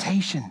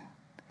invitation.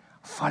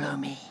 Follow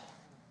me.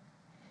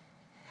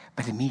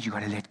 But it means you've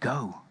got to let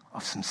go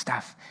of some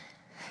stuff.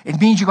 It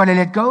means you've got to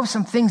let go of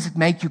some things that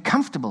make you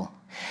comfortable.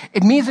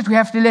 It means that we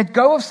have to let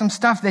go of some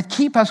stuff that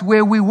keep us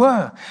where we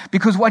were.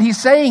 Because what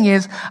he's saying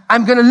is,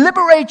 I'm going to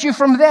liberate you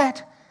from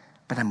that,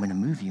 but I'm going to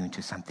move you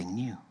into something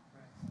new.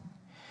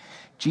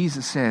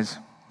 Jesus says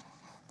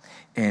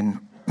in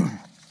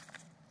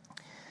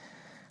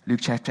Luke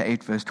chapter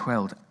 8, verse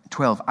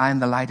 12, I am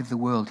the light of the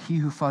world. He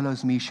who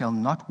follows me shall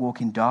not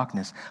walk in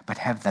darkness, but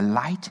have the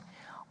light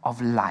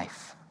of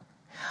life.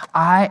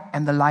 I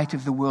am the light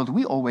of the world.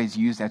 We always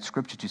use that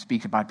scripture to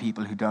speak about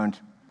people who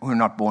are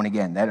not born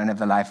again. They don't have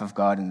the life of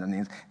God,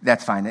 and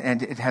that's fine.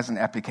 And it has an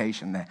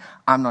application there.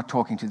 I'm not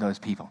talking to those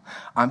people.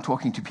 I'm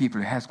talking to people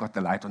who has got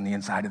the light on the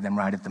inside of them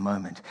right at the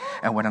moment.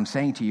 And what I'm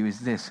saying to you is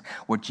this.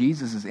 What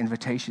Jesus'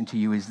 invitation to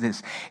you is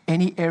this.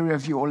 Any area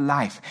of your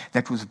life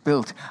that was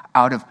built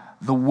out of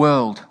the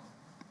world,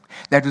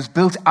 that was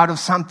built out of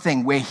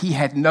something where he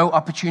had no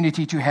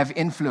opportunity to have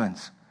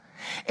influence,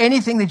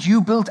 anything that you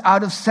built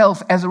out of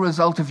self as a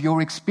result of your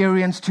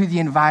experience to the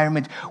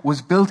environment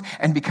was built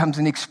and becomes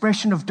an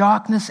expression of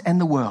darkness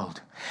and the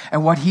world.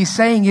 And what he's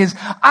saying is,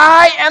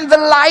 I am the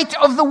light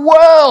of the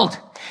world.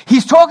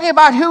 He's talking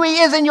about who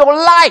he is in your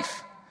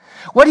life.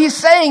 What he's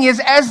saying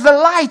is, as the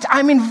light,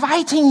 I'm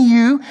inviting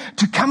you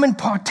to come and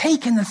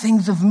partake in the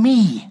things of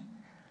me.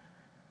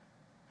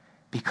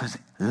 Because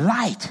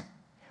light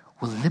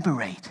will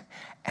liberate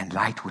and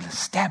light will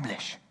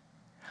establish.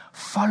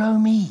 Follow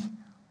me.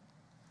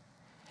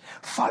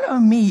 Follow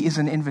me is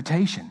an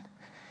invitation,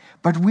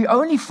 but we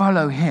only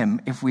follow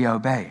him if we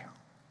obey.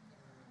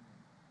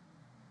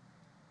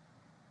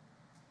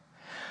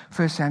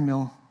 1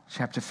 Samuel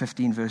chapter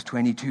 15, verse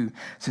 22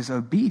 says,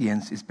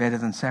 obedience is better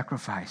than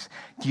sacrifice.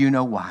 Do you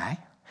know why?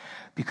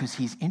 Because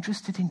he's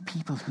interested in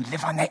people who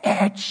live on the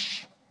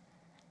edge.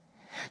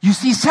 You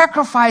see,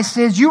 sacrifice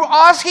says, you're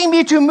asking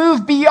me to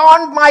move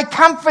beyond my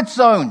comfort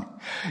zone.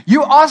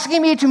 You're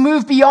asking me to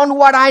move beyond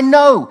what I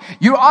know.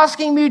 You're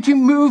asking me to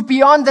move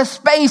beyond the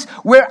space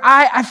where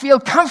I feel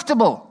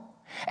comfortable.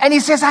 And he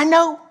says, I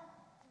know.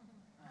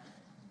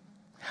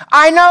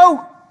 I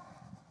know.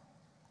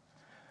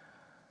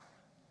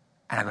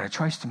 And I've got a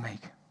choice to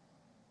make.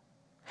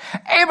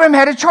 Abraham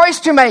had a choice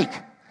to make.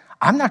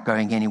 I'm not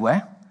going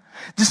anywhere.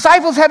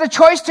 Disciples had a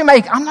choice to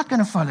make. I'm not going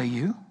to follow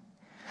you.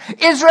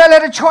 Israel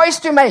had a choice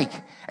to make.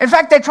 In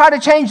fact, they tried to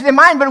change their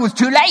mind, but it was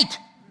too late.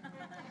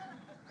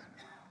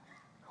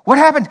 What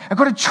happened? I've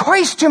got a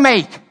choice to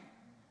make.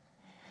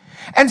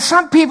 And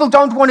some people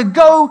don't want to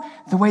go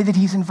the way that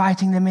he's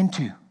inviting them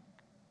into.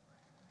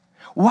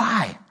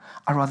 Why?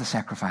 I'd rather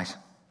sacrifice.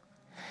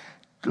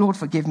 Lord,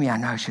 forgive me. I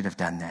know I should have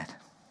done that.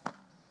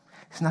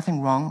 There's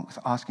nothing wrong with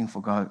asking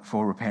for God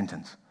for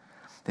repentance.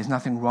 There's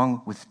nothing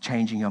wrong with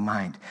changing your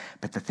mind.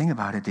 But the thing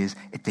about it is,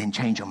 it then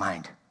change your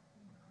mind.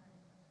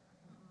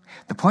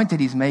 The point that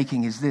he's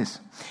making is this.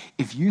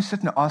 If you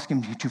sit and ask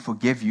him to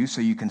forgive you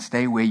so you can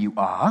stay where you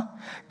are,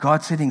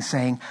 God's sitting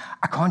saying,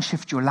 I can't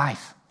shift your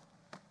life.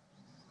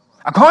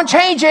 I can't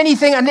change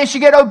anything unless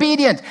you get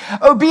obedient.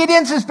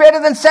 Obedience is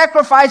better than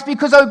sacrifice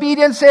because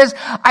obedience says,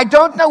 I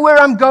don't know where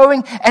I'm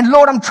going, and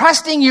Lord, I'm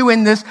trusting you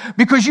in this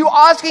because you're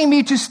asking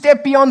me to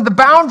step beyond the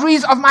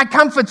boundaries of my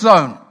comfort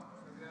zone.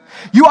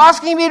 You're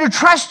asking me to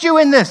trust you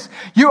in this.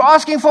 You're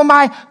asking for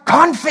my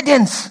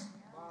confidence.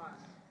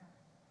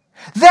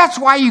 That's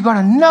why you got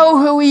to know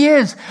who he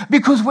is.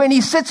 Because when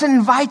he sits and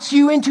invites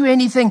you into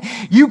anything,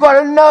 you got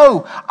to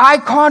know, I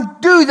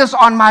can't do this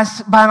by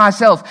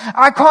myself.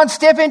 I can't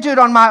step into it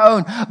on my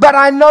own. But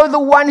I know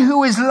the one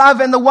who is love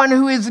and the one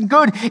who is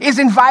good is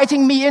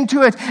inviting me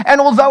into it.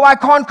 And although I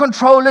can't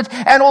control it,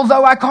 and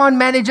although I can't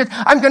manage it,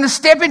 I'm going to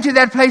step into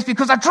that place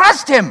because I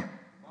trust him.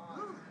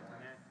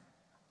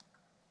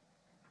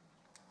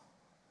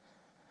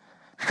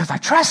 Because I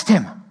trust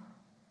him.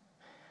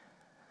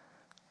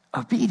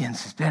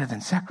 Obedience is better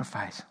than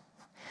sacrifice.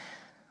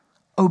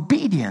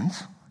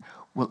 Obedience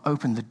will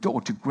open the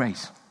door to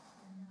grace.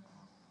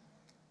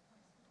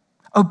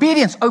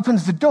 Obedience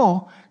opens the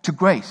door to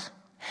grace.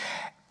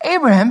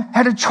 Abraham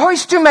had a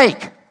choice to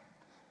make.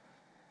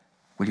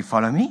 Will you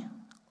follow me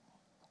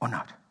or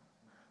not?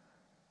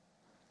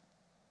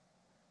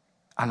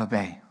 I'll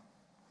obey.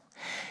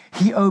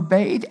 He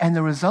obeyed, and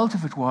the result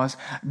of it was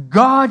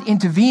God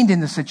intervened in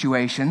the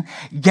situation,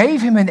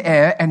 gave him an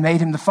heir, and made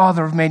him the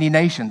father of many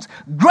nations.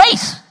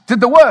 Grace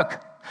did the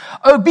work.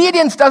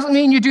 Obedience doesn't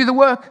mean you do the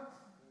work.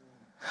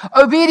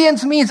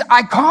 Obedience means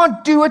I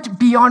can't do it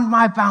beyond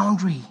my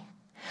boundary.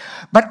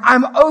 But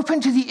I'm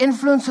open to the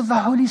influence of the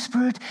Holy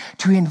Spirit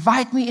to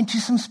invite me into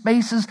some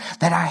spaces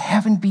that I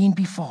haven't been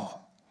before.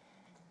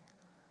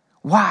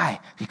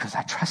 Why? Because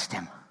I trust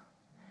him.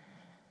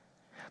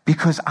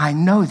 Because I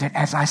know that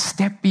as I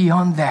step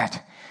beyond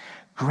that,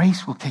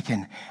 grace will kick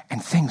in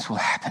and things will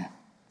happen.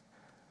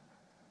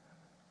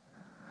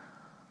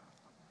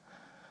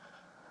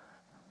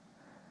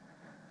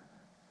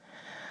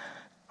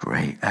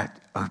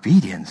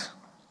 Obedience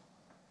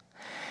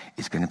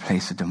is going to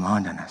place a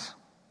demand on us.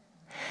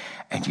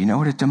 And you know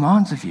what it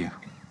demands of you?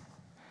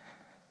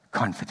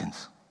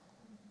 Confidence.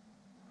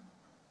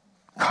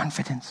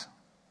 Confidence.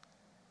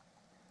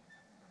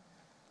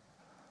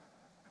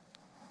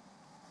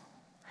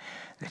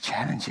 The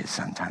challenge is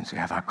sometimes we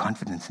have our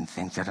confidence in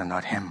things that are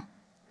not Him.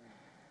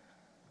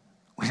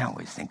 We don't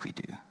always think we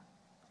do,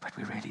 but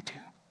we really do.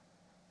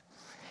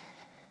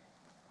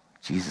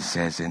 Jesus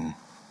says in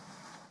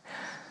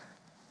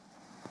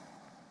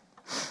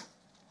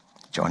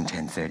John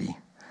 10:30,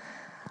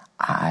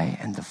 I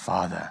and the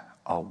Father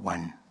are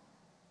one.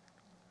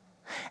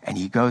 And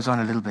he goes on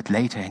a little bit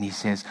later and he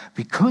says,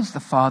 because the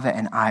Father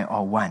and I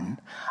are one,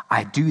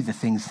 I do the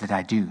things that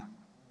I do.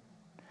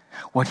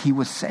 What he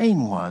was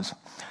saying was,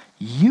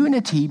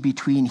 unity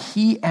between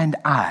he and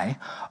I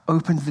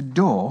opened the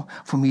door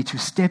for me to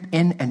step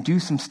in and do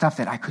some stuff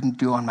that I couldn't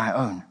do on my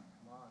own.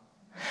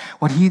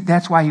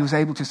 That's why he was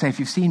able to say, if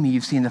you've seen me,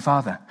 you've seen the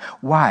Father.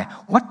 Why?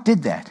 What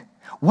did that?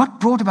 What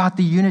brought about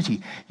the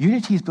unity?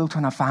 Unity is built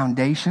on a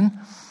foundation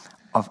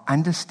of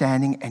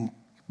understanding and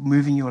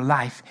moving your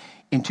life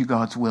into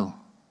God's will.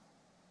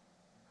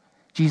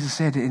 Jesus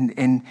said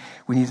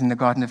when he's in the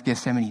Garden of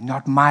Gethsemane,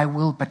 not my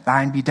will, but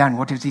thine be done.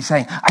 What is he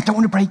saying? I don't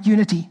want to break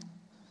unity.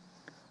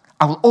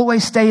 I will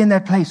always stay in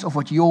that place of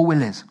what your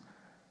will is.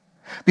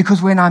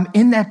 Because when I'm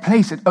in that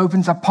place, it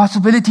opens up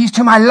possibilities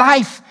to my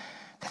life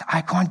that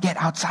I can't get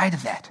outside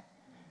of that.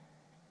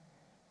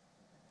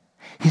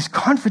 His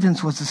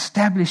confidence was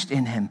established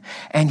in him,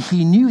 and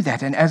he knew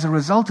that. And as a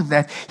result of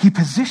that, he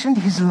positioned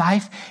his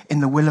life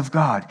in the will of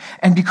God.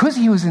 And because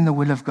he was in the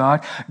will of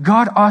God,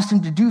 God asked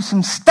him to do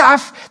some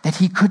stuff that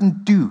he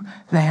couldn't do.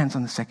 Lay hands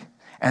on the sick,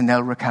 and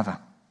they'll recover.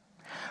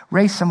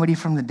 Raise somebody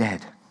from the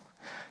dead.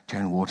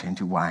 Turn water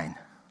into wine.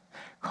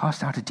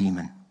 Cast out a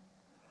demon.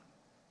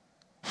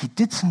 He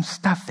did some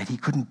stuff that he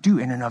couldn't do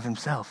in and of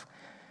himself.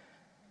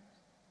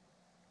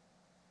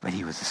 But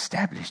he was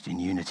established in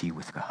unity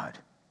with God.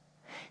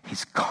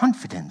 His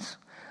confidence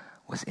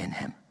was in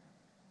him.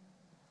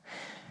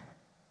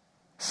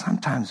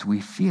 Sometimes we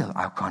feel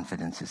our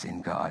confidence is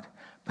in God,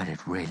 but it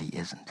really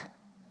isn't.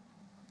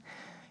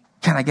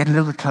 Can I get a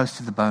little bit close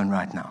to the bone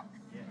right now?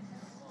 Yes.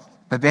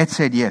 Babette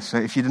said yes, so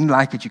if you didn't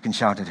like it, you can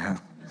shout at her.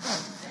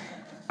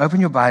 Open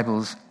your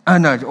Bibles. Oh,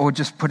 no, or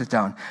just put it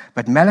down.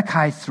 But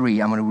Malachi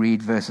 3, I'm going to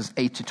read verses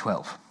 8 to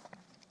 12.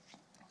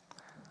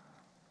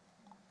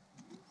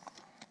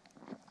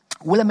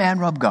 Will a man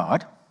rob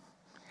God?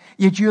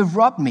 Yet you have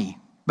robbed me.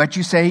 But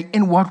you say,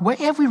 in what way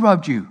have we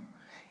robbed you?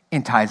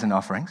 In tithes and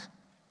offerings.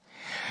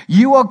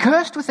 You are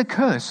cursed with a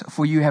curse,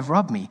 for you have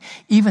robbed me,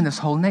 even this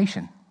whole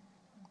nation.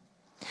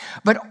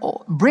 But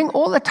bring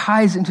all the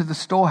tithes into the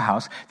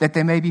storehouse, that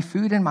there may be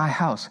food in my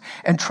house.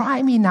 And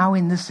try me now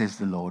in this, says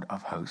the Lord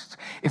of hosts,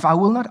 if I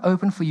will not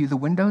open for you the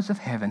windows of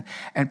heaven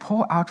and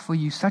pour out for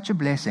you such a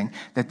blessing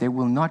that there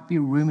will not be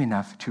room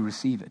enough to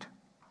receive it.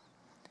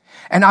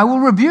 And I will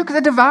rebuke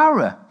the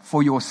devourer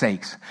for your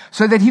sakes,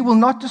 so that he will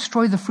not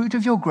destroy the fruit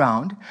of your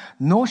ground,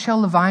 nor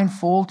shall the vine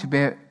fail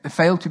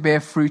to bear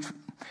fruit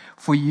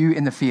for you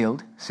in the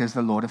field, says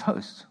the Lord of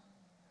hosts.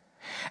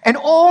 And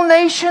all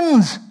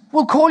nations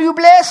will call you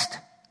blessed,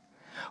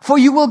 for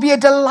you will be a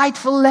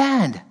delightful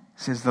land,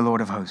 says the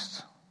Lord of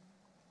hosts.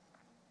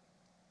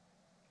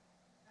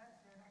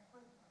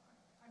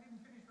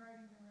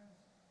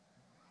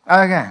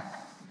 Okay.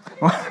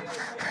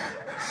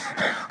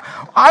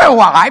 I don't know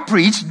why I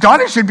preach.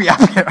 Donna should be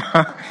up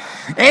here.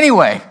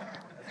 Anyway,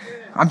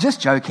 I'm just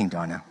joking,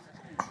 Donna.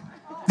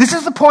 This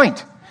is the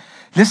point.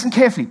 Listen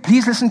carefully.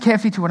 Please listen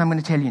carefully to what I'm going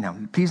to tell you now.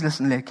 Please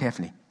listen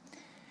carefully.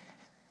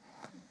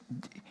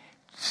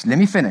 Just let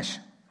me finish.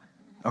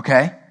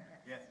 Okay?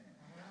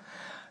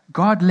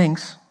 God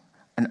links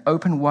an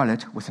open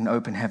wallet with an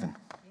open heaven.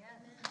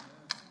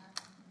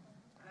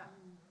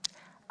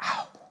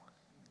 Ow.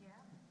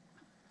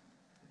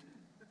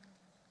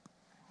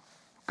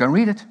 Go and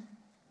read it.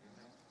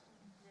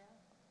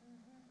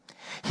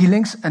 He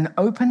links an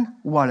open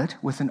wallet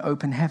with an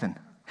open heaven.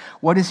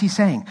 What is he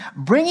saying?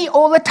 Bring ye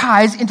all the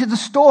tithes into the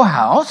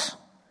storehouse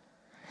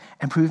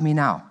and prove me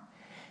now.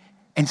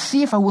 And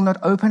see if I will not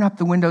open up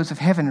the windows of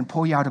heaven and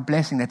pour you out a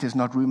blessing that there's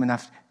not room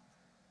enough.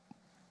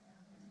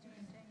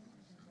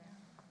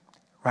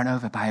 Run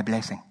over by a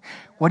blessing.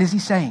 What is he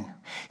saying?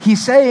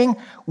 He's saying,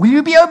 will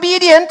you be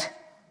obedient?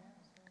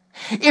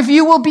 If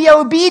you will be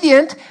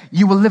obedient,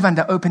 you will live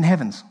under open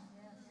heavens.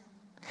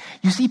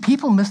 You see,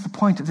 people miss the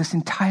point of this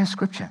entire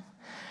scripture.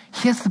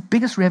 Here's the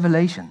biggest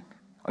revelation.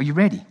 Are you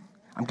ready?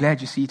 I'm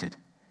glad you're seated.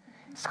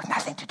 It's got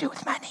nothing to do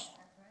with money.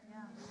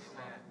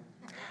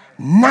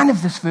 None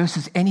of this verse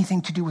has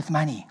anything to do with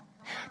money.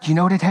 Do you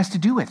know what it has to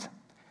do with?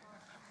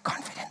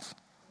 Confidence.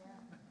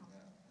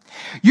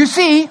 You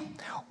see,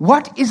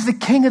 what is the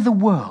king of the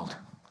world?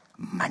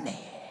 Money.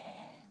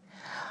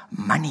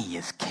 Money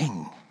is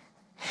king.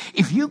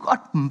 If you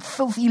got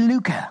filthy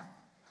lucre,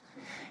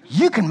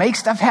 you can make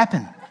stuff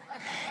happen.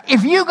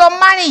 If you got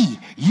money,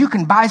 you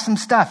can buy some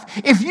stuff.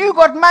 If you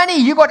got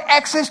money, you got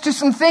access to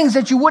some things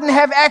that you wouldn't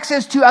have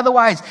access to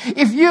otherwise.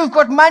 If you've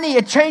got money,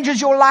 it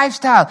changes your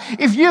lifestyle.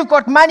 If you've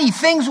got money,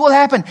 things will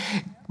happen.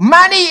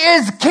 Money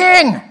is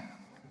king.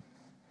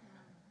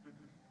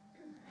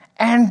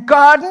 And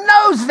God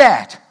knows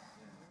that.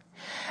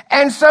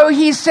 And so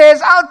he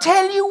says, I'll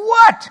tell you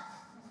what.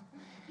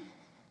 You're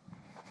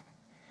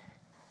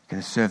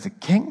going to serve the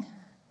king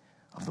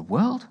of the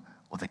world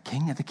or the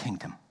king of the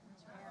kingdom.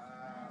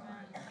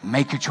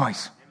 Make your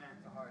choice.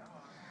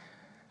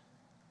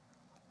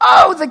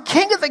 Oh, the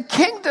king of the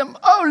kingdom.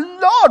 Oh,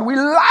 Lord, we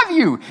love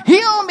you.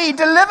 Heal me,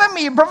 deliver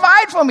me,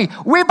 provide for me.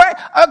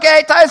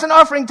 Okay, tithes and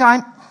offering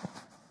time.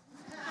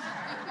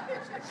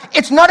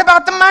 It's not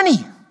about the money.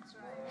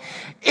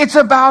 It's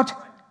about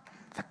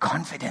the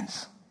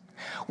confidence.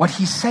 What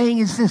he's saying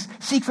is this: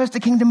 seek first the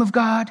kingdom of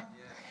God,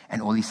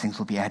 and all these things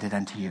will be added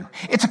unto you.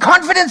 It's a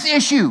confidence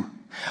issue.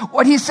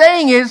 What he's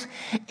saying is,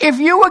 if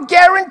you were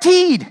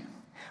guaranteed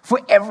for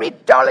every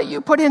dollar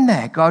you put in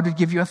there, God would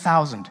give you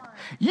 1,000.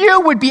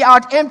 You would be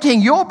out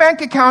emptying your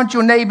bank account,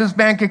 your neighbor's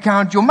bank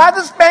account, your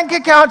mother's bank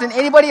account, and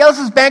anybody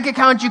else's bank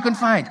account you can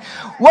find.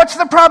 What's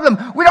the problem?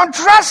 We don't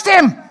trust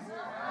him.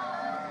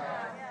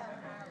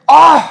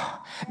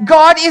 Oh,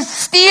 God is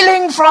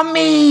stealing from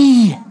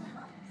me.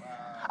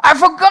 I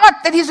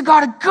forgot that he's a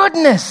God of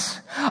goodness.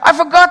 I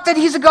forgot that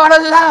he's a God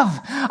of love.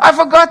 I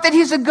forgot that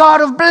he's a God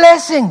of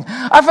blessing.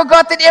 I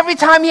forgot that every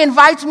time he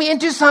invites me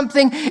into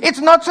something, it's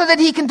not so that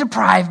he can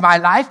deprive my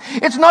life.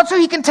 It's not so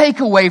he can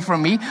take away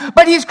from me,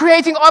 but he's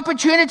creating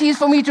opportunities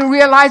for me to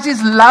realize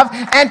his love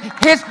and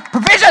his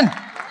provision.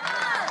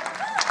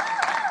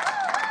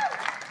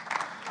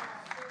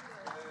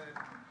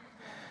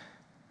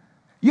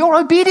 Your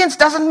obedience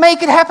doesn't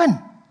make it happen.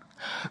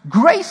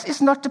 Grace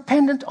is not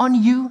dependent on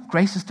you.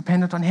 Grace is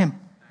dependent on him.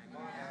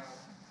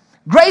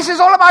 Grace is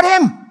all about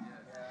him.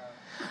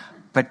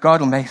 But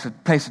God will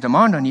place a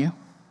demand on you.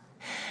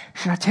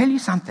 Should I tell you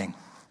something?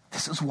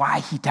 This is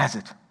why he does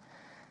it.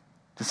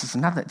 This is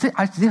another.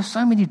 There's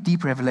so many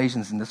deep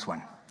revelations in this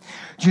one.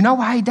 Do you know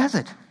why he does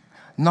it?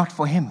 Not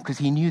for him, because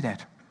he knew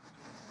that.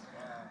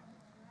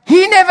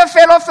 He never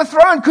fell off the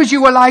throne because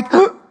you were like,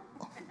 oh.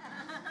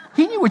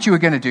 He knew what you were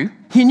going to do.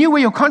 He knew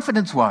where your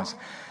confidence was.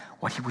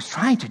 What he was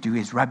trying to do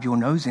is rub your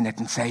nose in it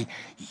and say,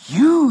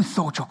 you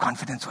thought your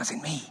confidence was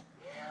in me.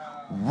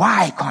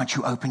 Why can't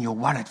you open your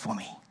wallet for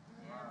me?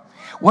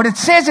 What it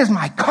says is,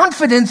 my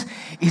confidence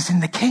is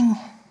in the King.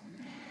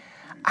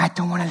 I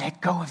don't want to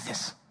let go of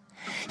this.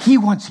 He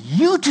wants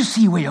you to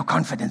see where your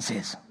confidence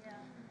is.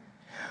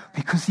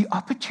 Because the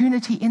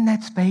opportunity in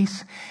that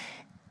space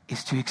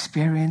is to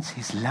experience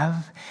his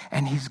love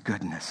and his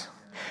goodness.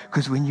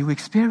 Because when you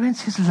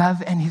experience his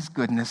love and his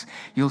goodness,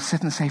 you'll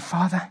sit and say,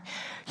 Father,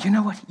 you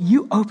know what?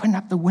 You open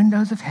up the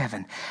windows of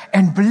heaven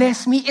and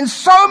bless me in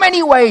so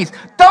many ways.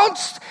 Don't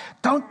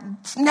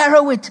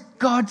narrow it.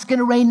 God's going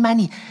to rain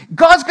money.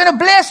 God's going to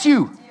bless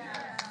you.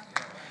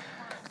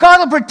 God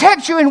will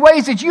protect you in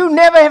ways that you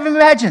never have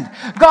imagined.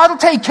 God will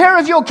take care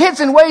of your kids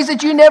in ways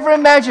that you never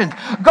imagined.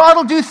 God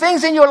will do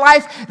things in your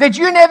life that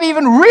you never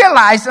even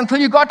realized until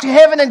you got to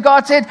heaven and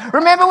God said,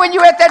 remember when you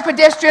were at that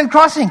pedestrian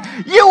crossing?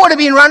 You would have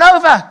been run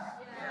over.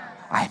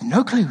 I had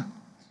no clue.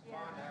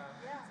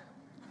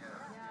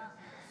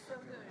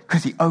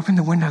 Because he opened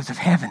the windows of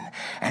heaven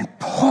and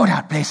poured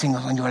out blessings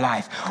on your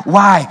life.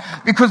 Why?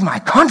 Because my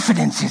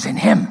confidence is in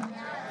him.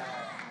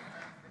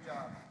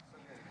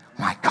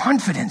 My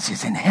confidence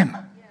is in him.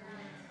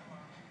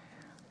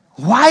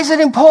 Why is it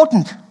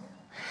important?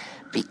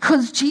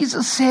 Because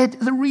Jesus said,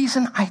 the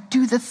reason I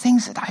do the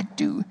things that I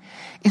do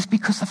is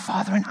because the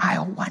Father and I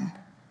are one.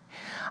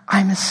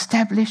 I'm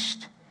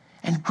established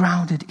and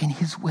grounded in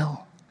his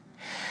will.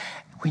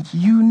 When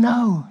you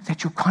know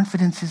that your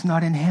confidence is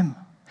not in him,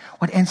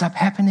 what ends up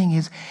happening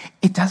is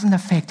it doesn't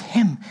affect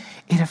him,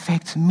 it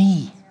affects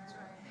me.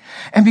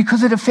 And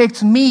because it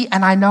affects me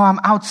and I know I'm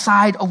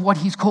outside of what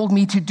he's called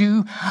me to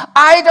do,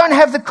 I don't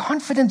have the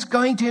confidence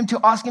going to him to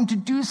ask him to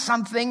do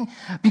something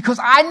because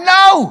I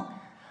know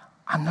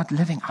I'm not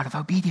living out of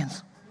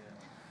obedience.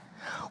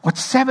 What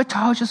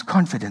sabotages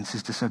confidence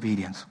is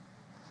disobedience.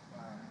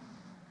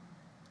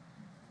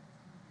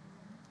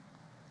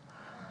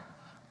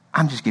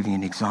 I'm just giving you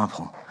an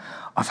example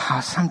of how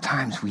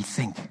sometimes we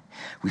think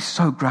we're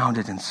so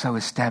grounded and so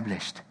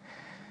established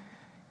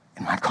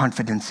in my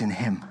confidence in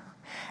him.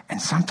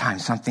 And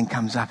sometimes something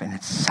comes up and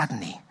it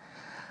suddenly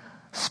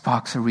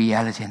sparks a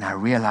reality and I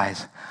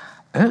realize,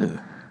 oh.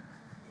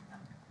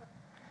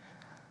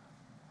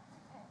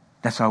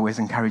 That's why I always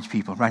encourage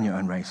people, run your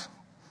own race.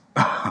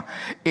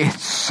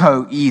 It's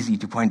so easy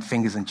to point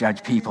fingers and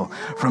judge people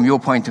from your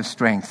point of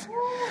strength.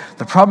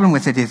 The problem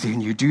with it is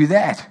when you do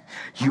that,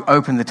 you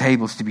open the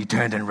tables to be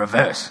turned in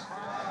reverse.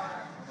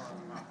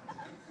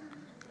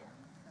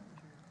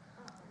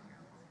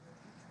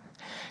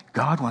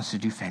 God wants to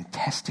do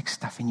fantastic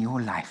stuff in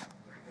your life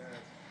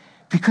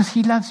because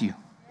he loves you.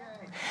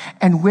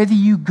 And whether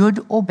you're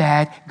good or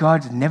bad,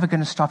 God's never going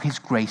to stop his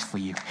grace for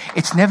you.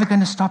 It's never going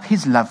to stop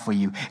his love for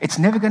you. It's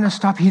never going to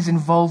stop his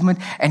involvement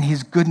and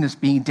his goodness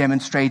being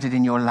demonstrated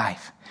in your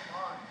life.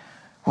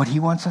 What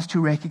he wants us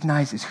to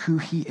recognize is who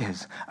he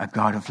is, a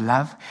God of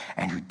love,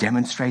 and who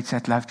demonstrates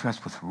that love to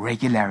us with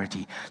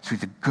regularity through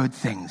the good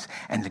things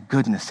and the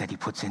goodness that he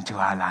puts into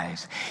our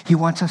lives. He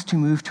wants us to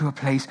move to a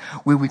place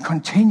where we're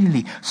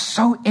continually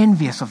so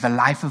envious of the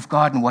life of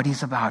God and what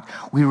he's about.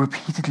 We're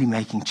repeatedly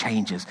making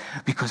changes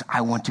because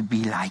I want to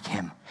be like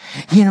him.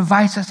 He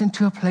invites us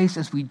into a place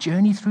as we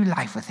journey through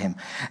life with him,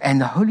 and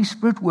the Holy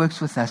Spirit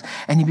works with us,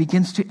 and he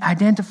begins to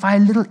identify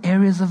little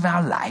areas of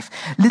our life,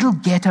 little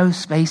ghetto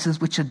spaces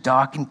which are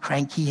dark and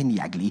cranky and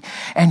ugly,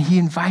 and he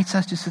invites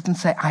us to sit and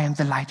say, I am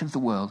the light of the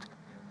world.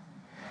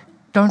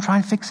 Don't try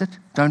and fix it.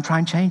 Don't try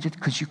and change it,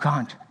 because you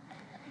can't.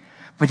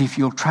 But if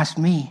you'll trust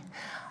me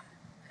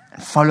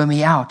and follow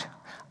me out,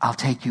 I'll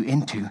take you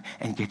into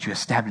and get you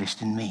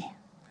established in me.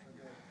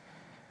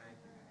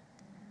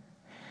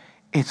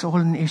 It's all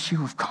an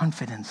issue of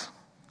confidence.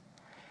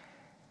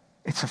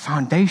 It's a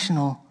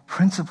foundational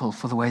principle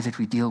for the way that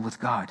we deal with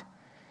God.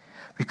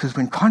 Because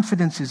when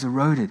confidence is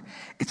eroded,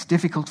 it's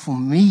difficult for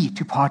me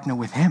to partner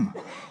with him,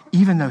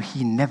 even though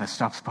he never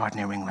stops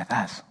partnering with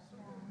us.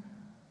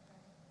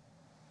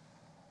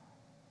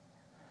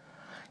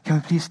 Can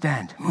we please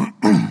stand?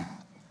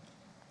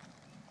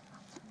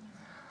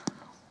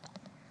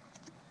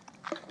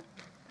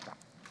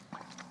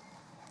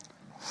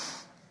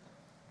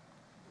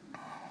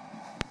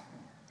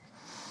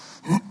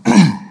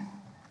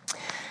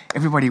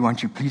 Everybody,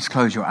 won't you please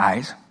close your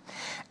eyes?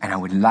 And I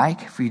would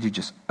like for you to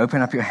just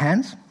open up your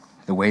hands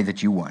the way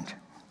that you want.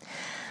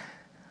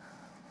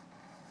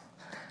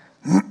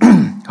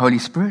 Holy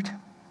Spirit,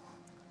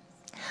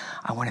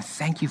 I want to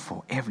thank you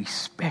for every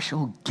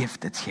special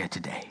gift that's here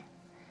today.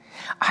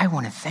 I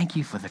want to thank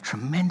you for the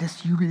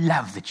tremendous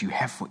love that you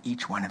have for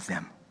each one of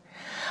them.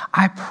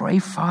 I pray,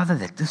 Father,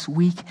 that this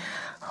week,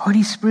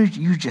 Holy Spirit,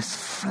 you just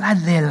flood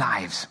their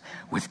lives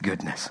with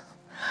goodness.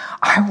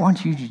 I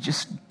want you to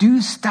just do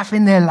stuff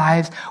in their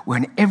lives where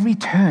in every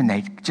turn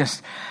they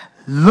just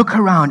look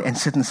around and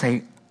sit and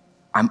say,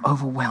 I'm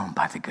overwhelmed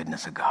by the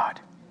goodness of God.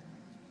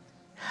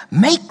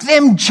 Make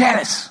them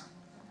jealous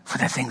for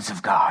the things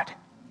of God.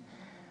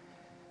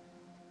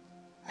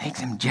 Make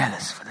them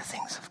jealous for the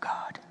things of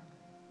God.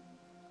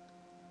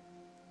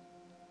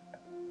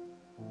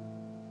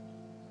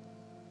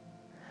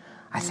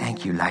 I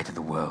thank you, Light of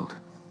the World,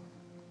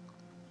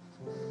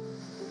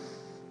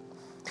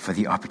 for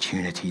the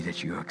opportunity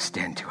that you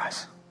extend to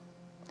us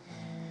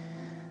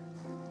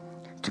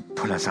to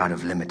pull us out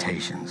of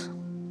limitations,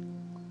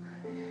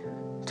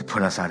 to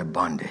pull us out of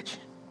bondage,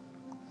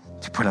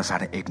 to pull us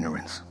out of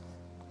ignorance.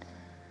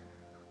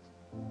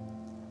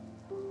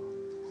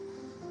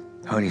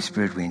 Holy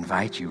Spirit, we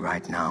invite you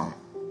right now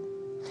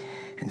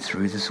and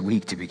through this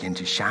week to begin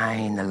to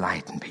shine the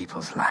light in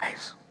people's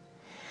lives.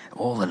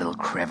 All the little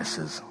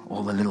crevices,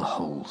 all the little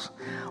holes,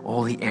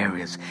 all the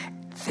areas,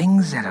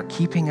 things that are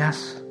keeping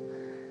us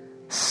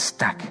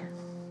stuck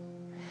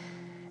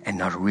and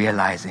not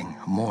realizing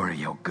more of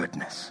your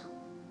goodness.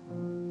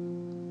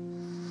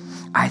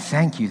 I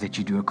thank you that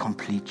you do a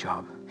complete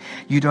job.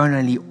 You don't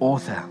only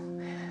author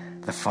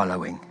the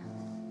following,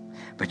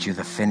 but you're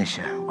the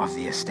finisher of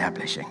the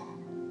establishing.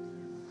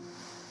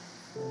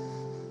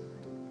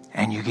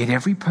 And you get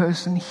every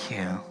person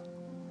here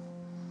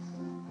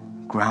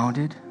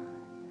grounded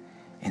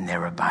in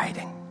their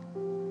abiding.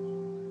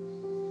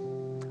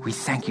 We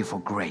thank you for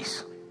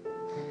grace.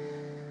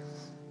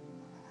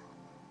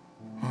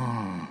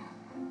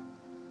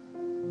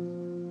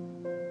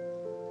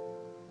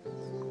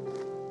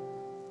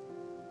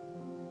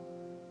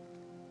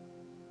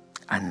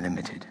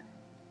 Unlimited,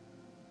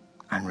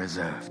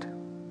 unreserved,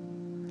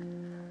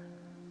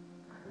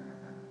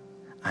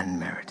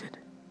 unmerited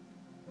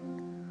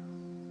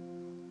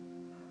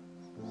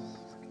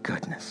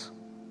goodness.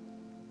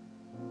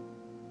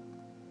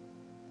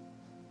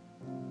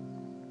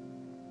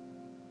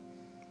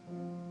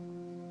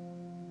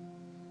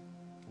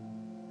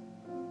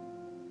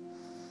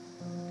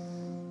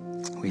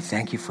 We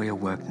thank you for your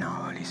work now,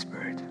 Holy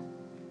Spirit.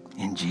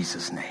 In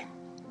Jesus' name,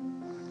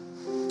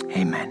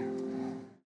 amen.